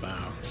we're just like,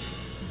 wow.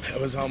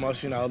 It was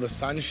almost, the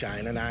sun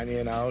shining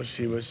on,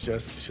 she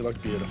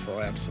looked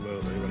beautiful,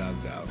 absolutely, without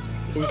a doubt.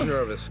 Who's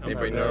nervous?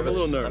 Anybody nervous? A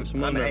little nervous.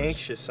 I'm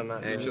anxious. I'm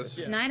not Anxious?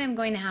 Tonight I'm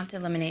going to have to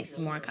eliminate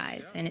some more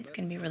guys, and it's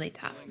going to be really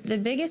tough. The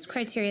biggest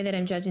criteria that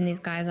I'm judging these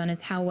guys on is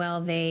how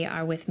well they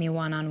are with me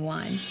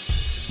one-on-one.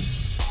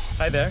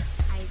 Hi there.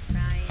 Hi,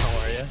 Brian. How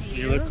are you?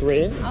 You look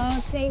great.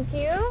 Oh, thank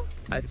you.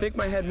 I think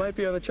my head might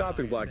be on the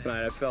chopping block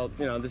tonight. I felt,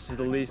 this is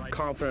the least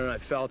confident I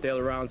felt. The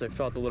other rounds, I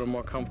felt a little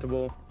more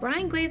comfortable.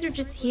 Brian Glazer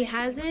he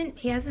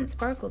hasn't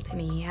sparkled to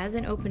me. He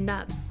hasn't opened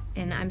up.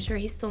 And I'm sure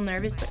he's still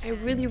nervous, but I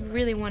really,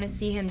 really want to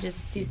see him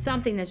just do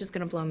something that's just going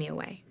to blow me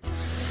away.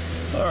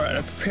 All right,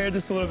 I prepared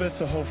this a little bit,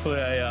 so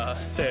hopefully I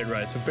say it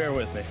right, so bear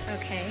with me.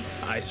 Okay.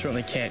 I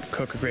certainly can't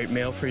cook a great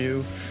meal for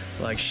you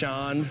like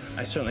Sean.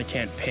 I certainly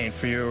can't paint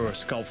for you or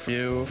sculpt for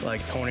you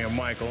like Tony or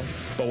Michael.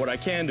 But what I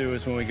can do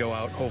is when we go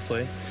out,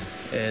 hopefully,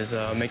 is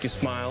make you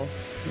smile,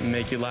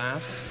 make you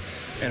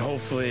laugh, and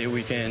hopefully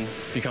we can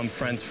become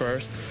friends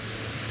first,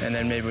 and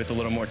then maybe with a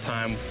little more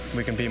time,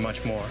 we can be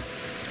much more.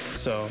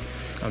 So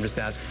I'm just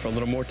asking for a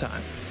little more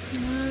time.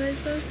 Oh, that's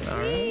so sweet.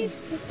 Right.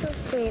 That's so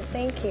sweet.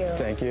 Thank you.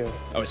 Thank you.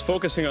 I was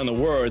focusing on the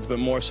words, but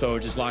more so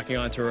just locking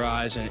onto her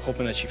eyes and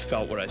hoping that she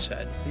felt what I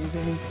said.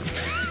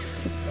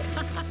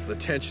 The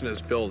tension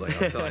is building,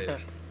 I'll tell you.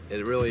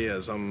 It really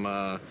is. I'm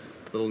a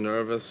little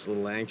nervous, a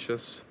little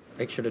anxious.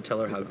 Make sure to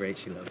tell her how great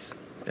she looks.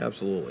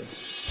 Absolutely.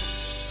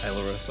 Hi,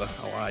 Larissa.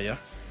 How are you?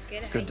 Good.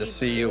 It's good to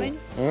see you.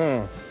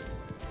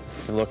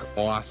 You look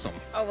awesome.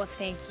 Oh, well,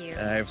 thank you.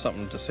 And I have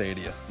something to say to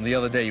you. The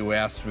other day you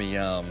asked me,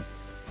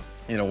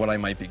 what I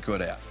might be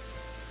good at.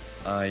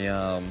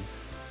 I'm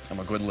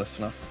a good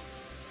listener.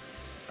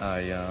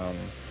 I'm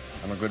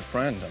a good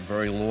friend. I'm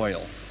very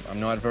loyal. I'm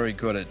not very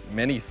good at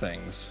many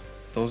things.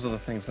 Those are the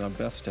things that I'm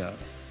best at,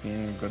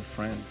 being a good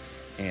friend.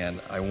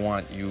 And I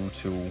want you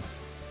to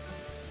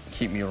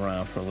keep me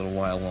around for a little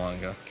while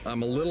longer.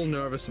 I'm a little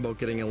nervous about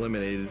getting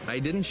eliminated. I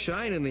didn't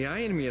shine in the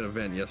Ironman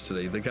event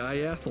yesterday, the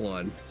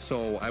Guyathlon.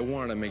 So I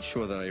wanted to make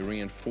sure that I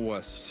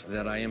reinforced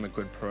that I am a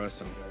good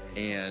person,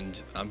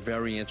 and I'm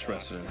very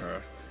interested in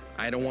her.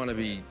 I don't want to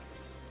be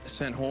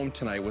sent home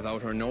tonight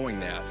without her knowing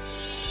that.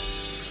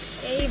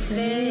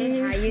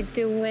 David, how you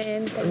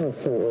doing?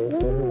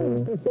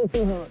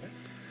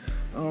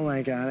 Oh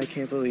my God, I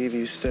can't believe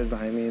you stood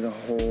by me the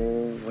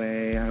whole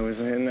way I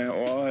was in that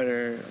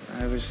water.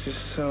 I was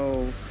just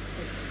so,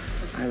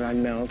 I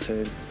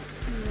melted.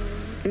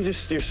 You're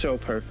so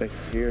perfect.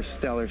 You're a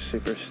stellar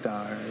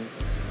superstar.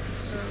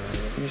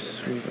 You're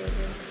sweet.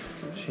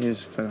 She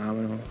is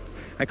phenomenal.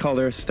 I called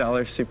her a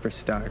stellar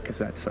superstar because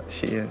that's what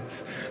she is.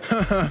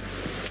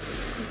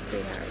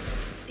 Sweetheart.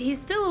 He's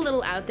still a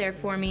little out there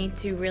for me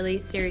to really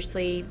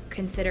seriously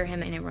consider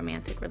him in a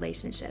romantic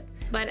relationship.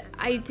 But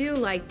I do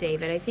like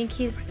David. I think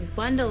he's a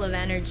bundle of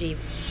energy.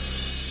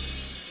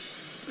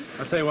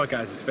 I'll tell you what,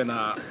 guys, it's been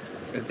a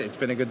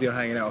good deal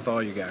hanging out with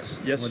all you guys.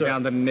 Yes, We're sir.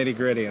 down to the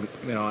nitty-gritty, and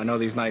I know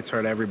these nights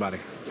hurt everybody,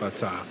 but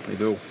They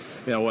do.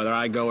 whether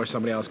I go or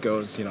somebody else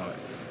goes, it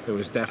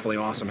was definitely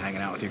awesome hanging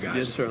out with you guys.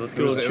 Yes, sir. Let's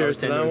go. Cheers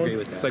to that one.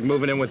 It's like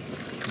moving in with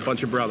a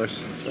bunch of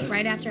brothers.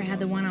 Right after I had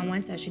the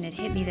one-on-one session, it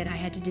hit me that I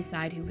had to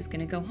decide who was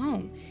going to go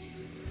home.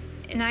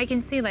 And I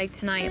can see, like,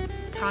 tonight,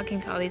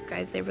 talking to all these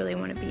guys, they really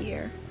want to be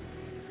here.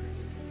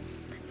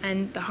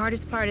 And the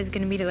hardest part is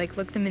going to be to, like,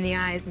 look them in the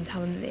eyes and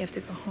tell them that they have to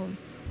go home.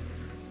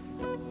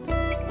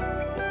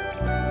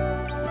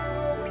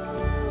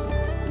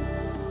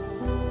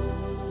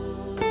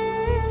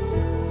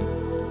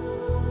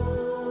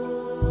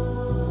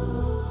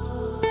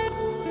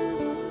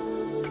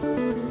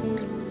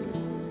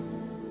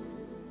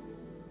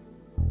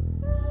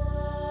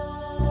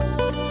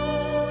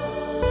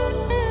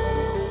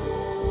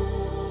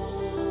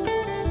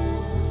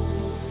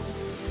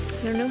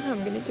 I don't know how I'm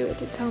going to do it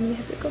to tell them they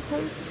have to go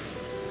home.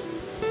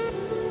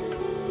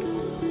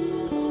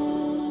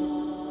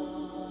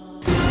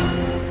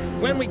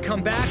 When we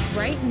come back,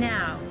 Right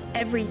now,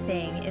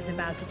 everything is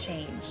about to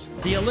change.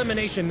 the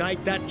elimination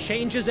night that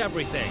changes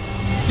everything.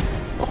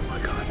 Oh my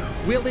God, no.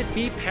 Will it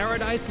be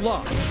paradise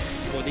lost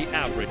for the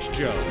average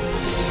Joe?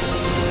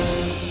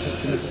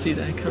 Didn't see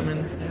that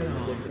coming.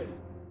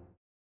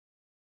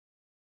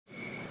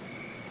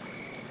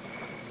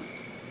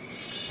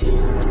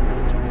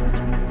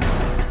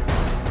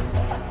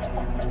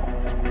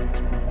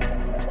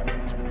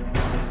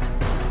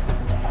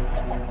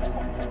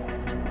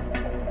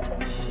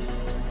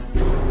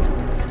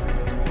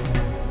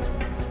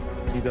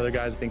 These other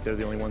guys think they're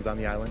the only ones on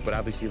the island, but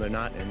obviously they're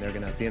not, and they're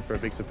gonna be in for a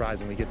big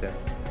surprise when we get there.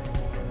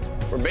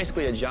 We're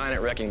basically a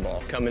giant wrecking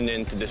ball coming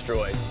in to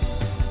destroy.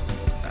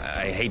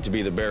 I hate to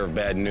be the bearer of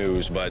bad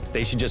news, but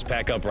they should just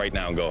pack up right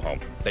now and go home.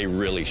 They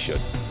really should.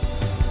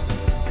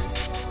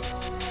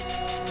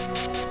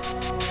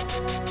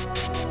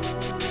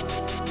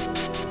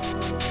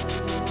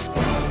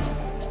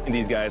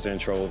 These guys are in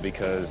trouble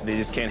because they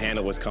just can't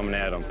handle what's coming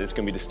at them. It's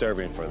going to be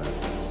disturbing for them.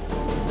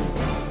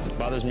 It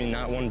bothers me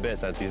not one bit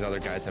that these other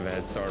guys have a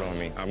head start on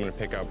me. I'm going to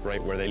pick up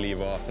right where they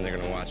leave off, and they're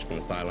going to watch from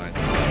the sidelines.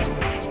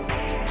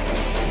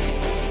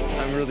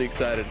 I'm really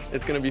excited.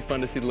 It's going to be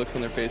fun to see the looks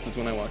on their faces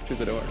when I walk through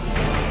the door.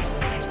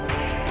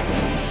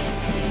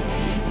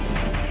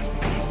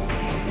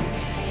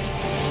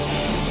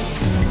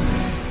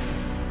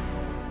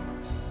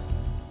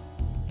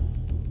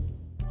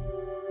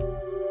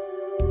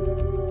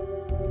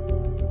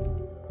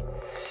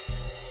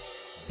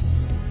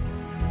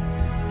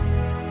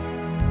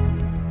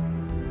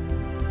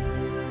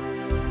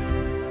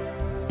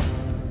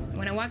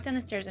 walk down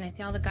the stairs and I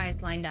see all the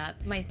guys lined up,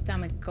 my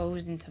stomach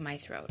goes into my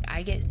throat.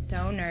 I get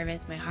so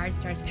nervous, my heart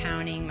starts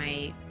pounding,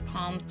 my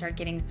palms start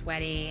getting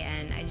sweaty,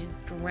 and I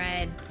just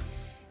dread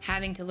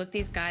having to look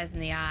these guys in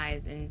the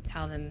eyes and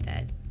tell them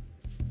that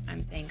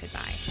I'm saying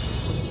goodbye.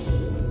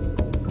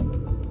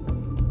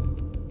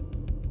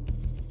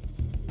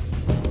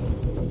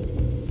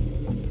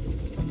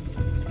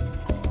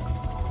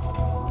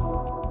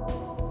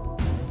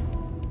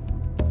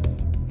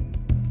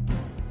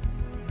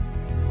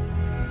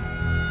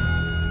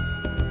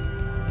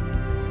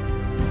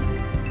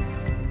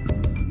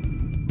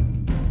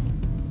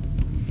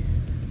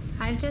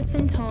 I've just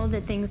been told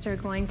that things are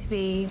going to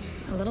be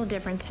a little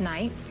different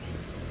tonight,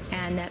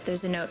 and that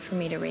there's a note for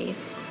me to read.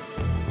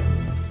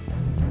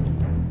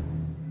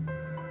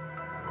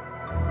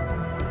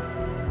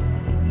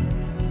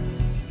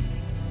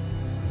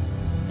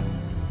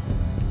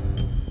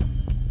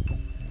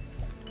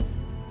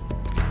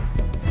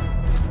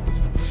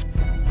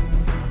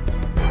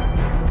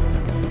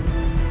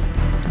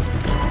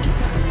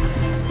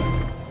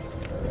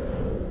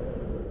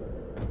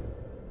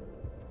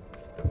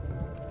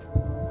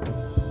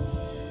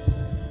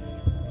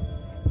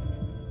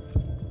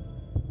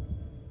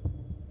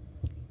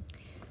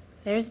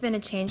 There's been a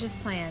change of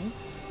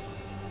plans.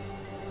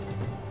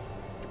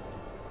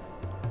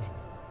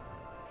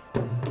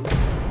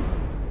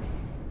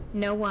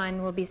 No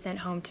one will be sent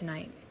home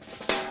tonight.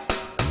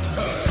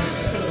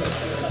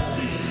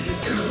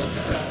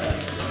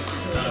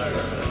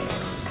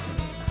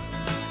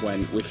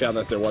 When we found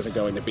that there wasn't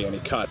going to be any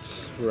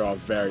cuts, we were all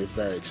very,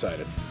 very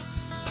excited.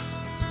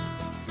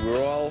 We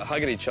were all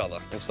hugging each other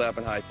and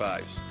slapping high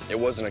fives. It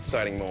was an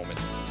exciting moment.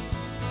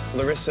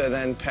 Larissa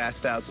then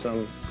passed out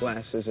some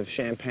glasses of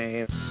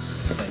champagne.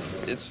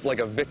 It's like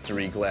a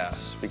victory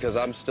glass because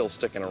I'm still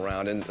sticking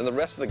around and the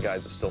rest of the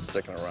guys are still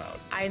sticking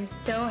around. I'm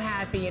so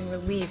happy and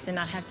relieved to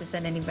not have to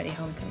send anybody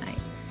home tonight.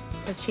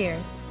 So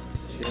cheers.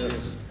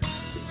 Cheers.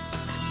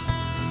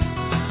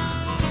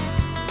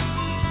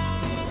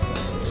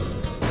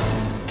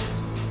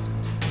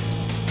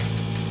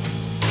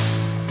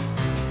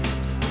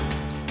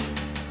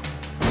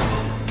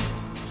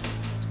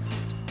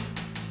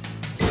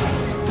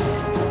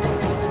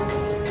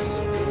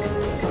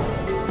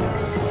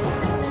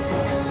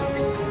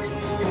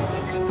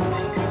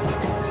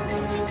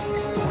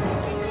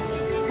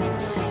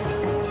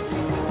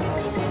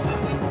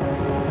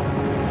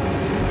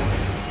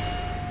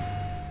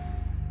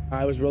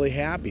 I was really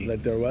happy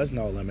that there was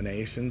no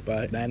elimination,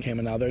 but then came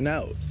another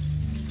note.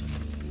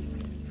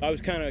 I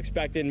was kind of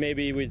expecting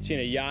maybe we'd seen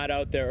a yacht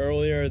out there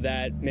earlier,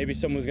 that maybe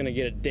someone was going to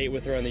get a date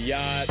with her on the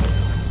yacht.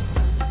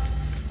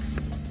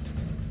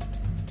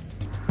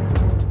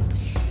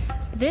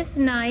 This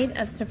night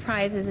of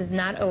surprises is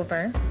not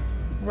over.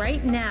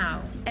 Right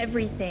now,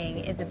 everything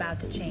is about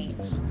to change.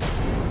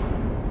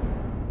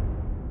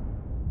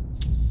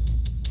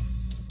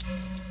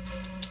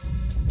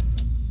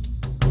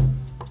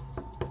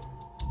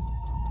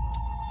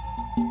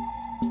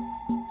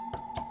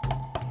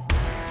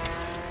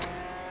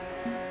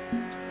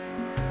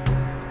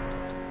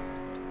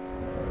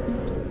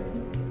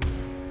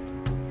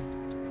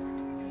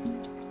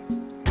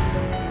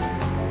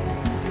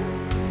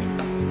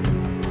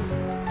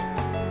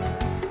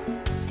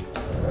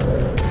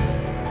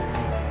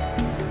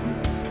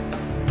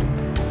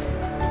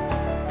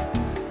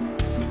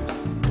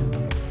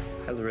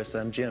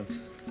 I'm Jim.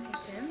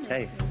 Jim,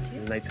 hey,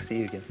 nice to see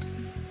you again.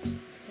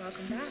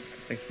 Welcome back.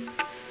 Thank you.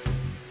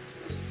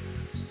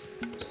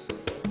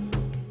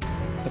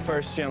 The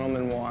first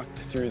gentleman walked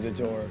through the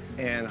door,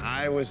 and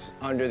I was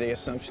under the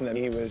assumption that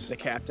he was the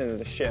captain of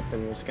the ship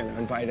and was going to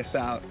invite us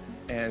out.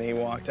 And he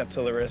walked up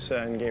to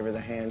Larissa and gave her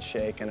the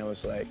handshake, and I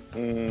was like,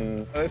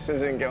 this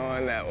isn't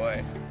going that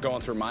way.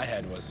 Going through my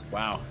head was,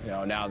 wow, you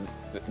know, now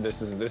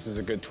this is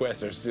a good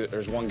twist.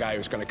 There's one guy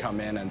who's going to come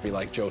in and be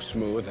like Joe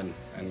Smooth and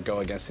go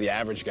against the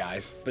average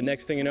guys. But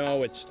next thing you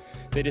know,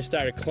 they just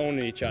started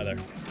cloning each other.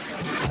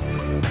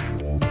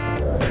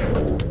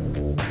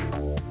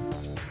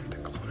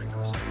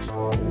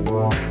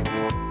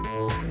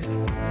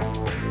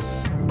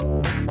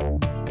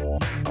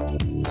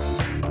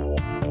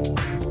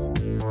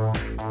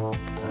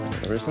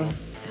 Larissa,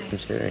 I'm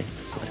Jerry.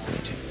 It's nice to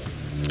meet you.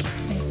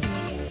 Nice to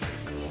meet you.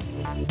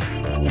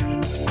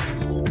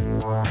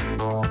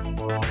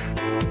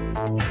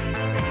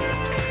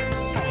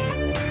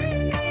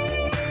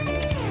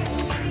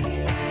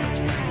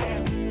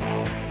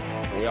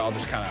 We all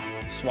just kind of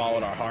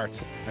swallowed our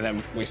hearts, and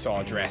then we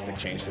saw a drastic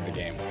change to the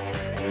game.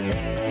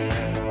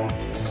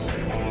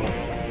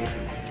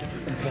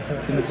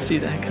 Didn't see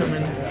that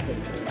coming.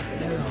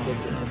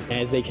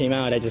 As they came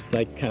out, I just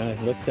kind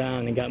of looked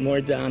down and got more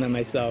down on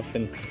myself,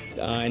 and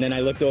then I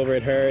looked over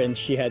at her, and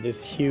she had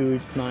this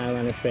huge smile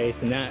on her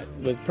face, and that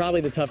was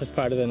probably the toughest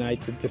part of the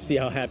night, to see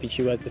how happy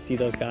she was to see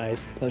those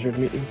guys. Pleasure to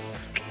meet you.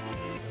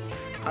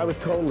 I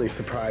was totally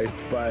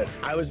surprised, but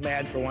I was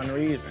mad for one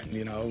reason.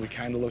 You know, we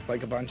kind of looked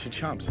like a bunch of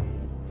chumps.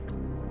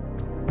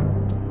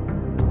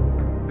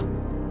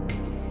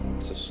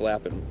 It's a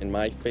slap in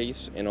my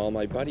face and all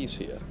my buddies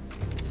here.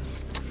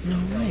 No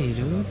way,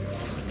 dude.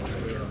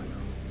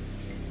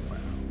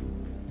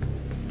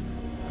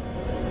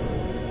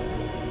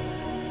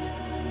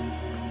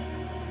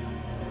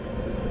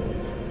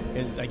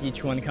 There's like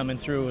each one coming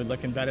through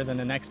looking better than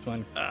the next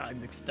one.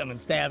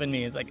 Someone's stabbing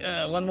me. It's like,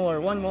 one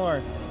more, one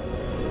more.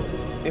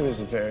 It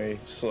was very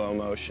slow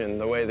motion.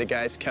 The way the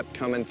guys kept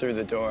coming through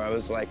the door, I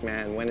was like,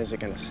 man, when is it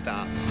gonna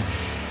stop?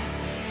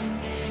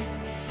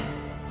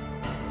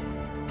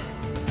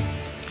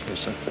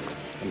 Listen,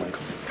 I'm Michael.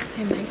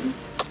 Hey, Michael.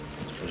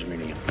 It's a pleasure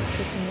meeting you.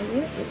 Good to meet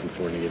you. Looking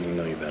forward to getting to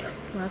know you better.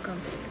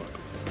 Welcome.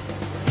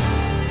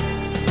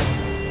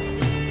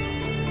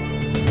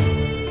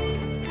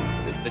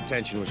 The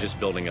tension was just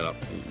building it up.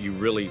 You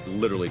really,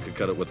 literally could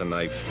cut it with a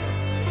knife.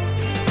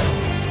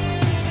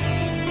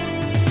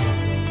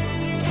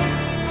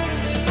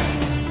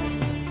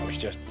 I was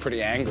just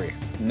pretty angry,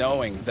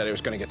 knowing that it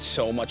was going to get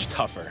so much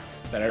tougher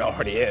than it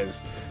already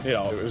is. You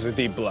know, it was a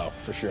deep blow,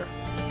 for sure.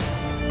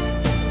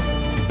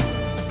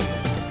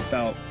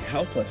 Felt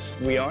helpless.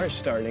 We are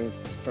starting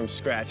from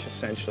scratch,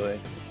 essentially,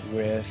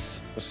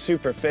 with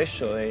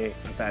superficially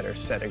a better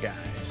set of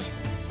guys.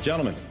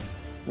 Gentlemen,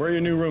 where are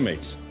your new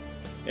roommates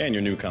and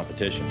your new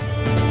competition?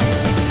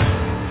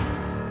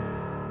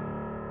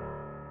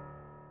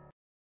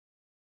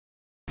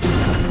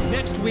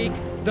 Next week,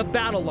 the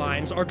battle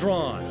lines are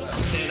drawn.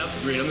 Stand up to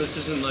greet them. This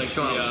isn't like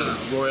the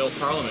royal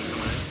parliament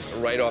coming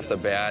in. Right off the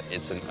bat,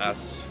 it's an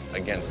us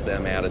against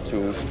them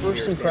attitude.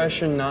 First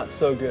impression, not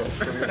so good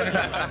for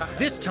me.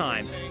 This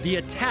time, the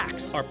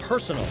attacks are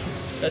personal.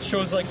 That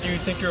shows like you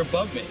think you're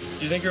above me.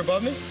 Do you think you're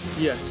above me?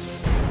 Yes.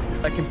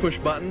 I can push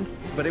buttons,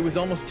 but it was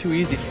almost too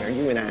easy. Are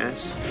you an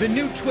ass? The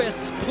new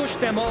twists push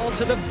them all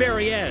to the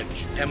very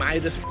edge. Am I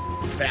this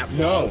fat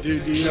No. ball?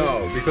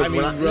 No, because I mean,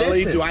 when I- really?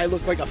 listen. Do I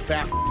look like a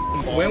fat ball?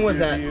 When was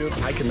that?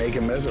 I can make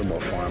it miserable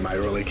for him. I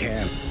really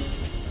can.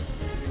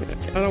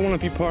 I don't want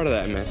to be part of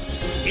that, man.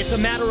 It's a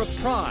matter of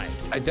pride,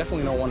 I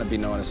definitely don't want to be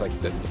known as like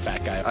the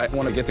fat guy. I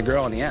want to get the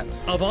girl in the end.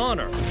 of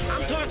honor,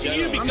 I'm talking to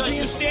you because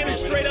you're standing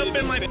straight up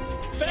in my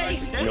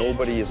face.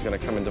 Nobody is going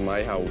to come into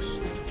my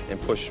house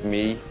and push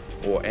me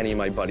or any of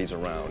my buddies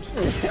around.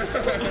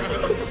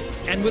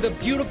 and with a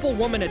beautiful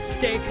woman at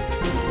stake,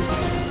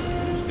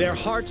 their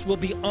hearts will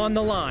be on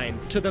the line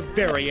to the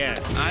very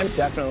end. I'm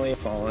definitely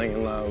falling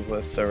in love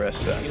with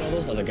Theresa. You know,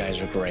 those other guys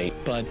are great,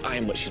 but I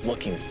am what she's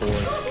looking for.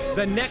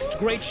 The next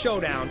great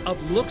showdown of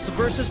looks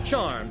versus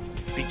charm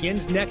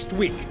begins next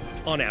week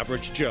on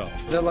Average Joe.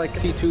 They're like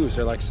T2s.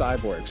 They're like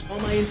cyborgs. All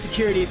my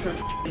insecurities from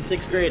in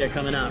 6th grade are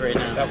coming out right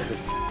now. That was a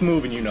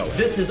move, and you know it.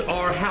 This is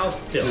our house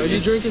still. Are you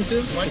drinking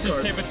too? Why don't you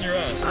just tape it to your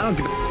ass? I don't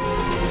do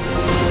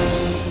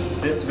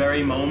This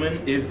very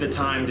moment is the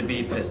time to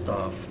be pissed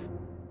off.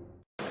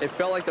 It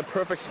felt like the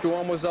perfect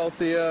storm was out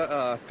there,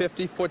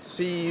 50-foot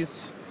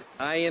seas.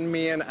 Iron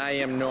Man, I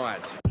am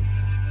not.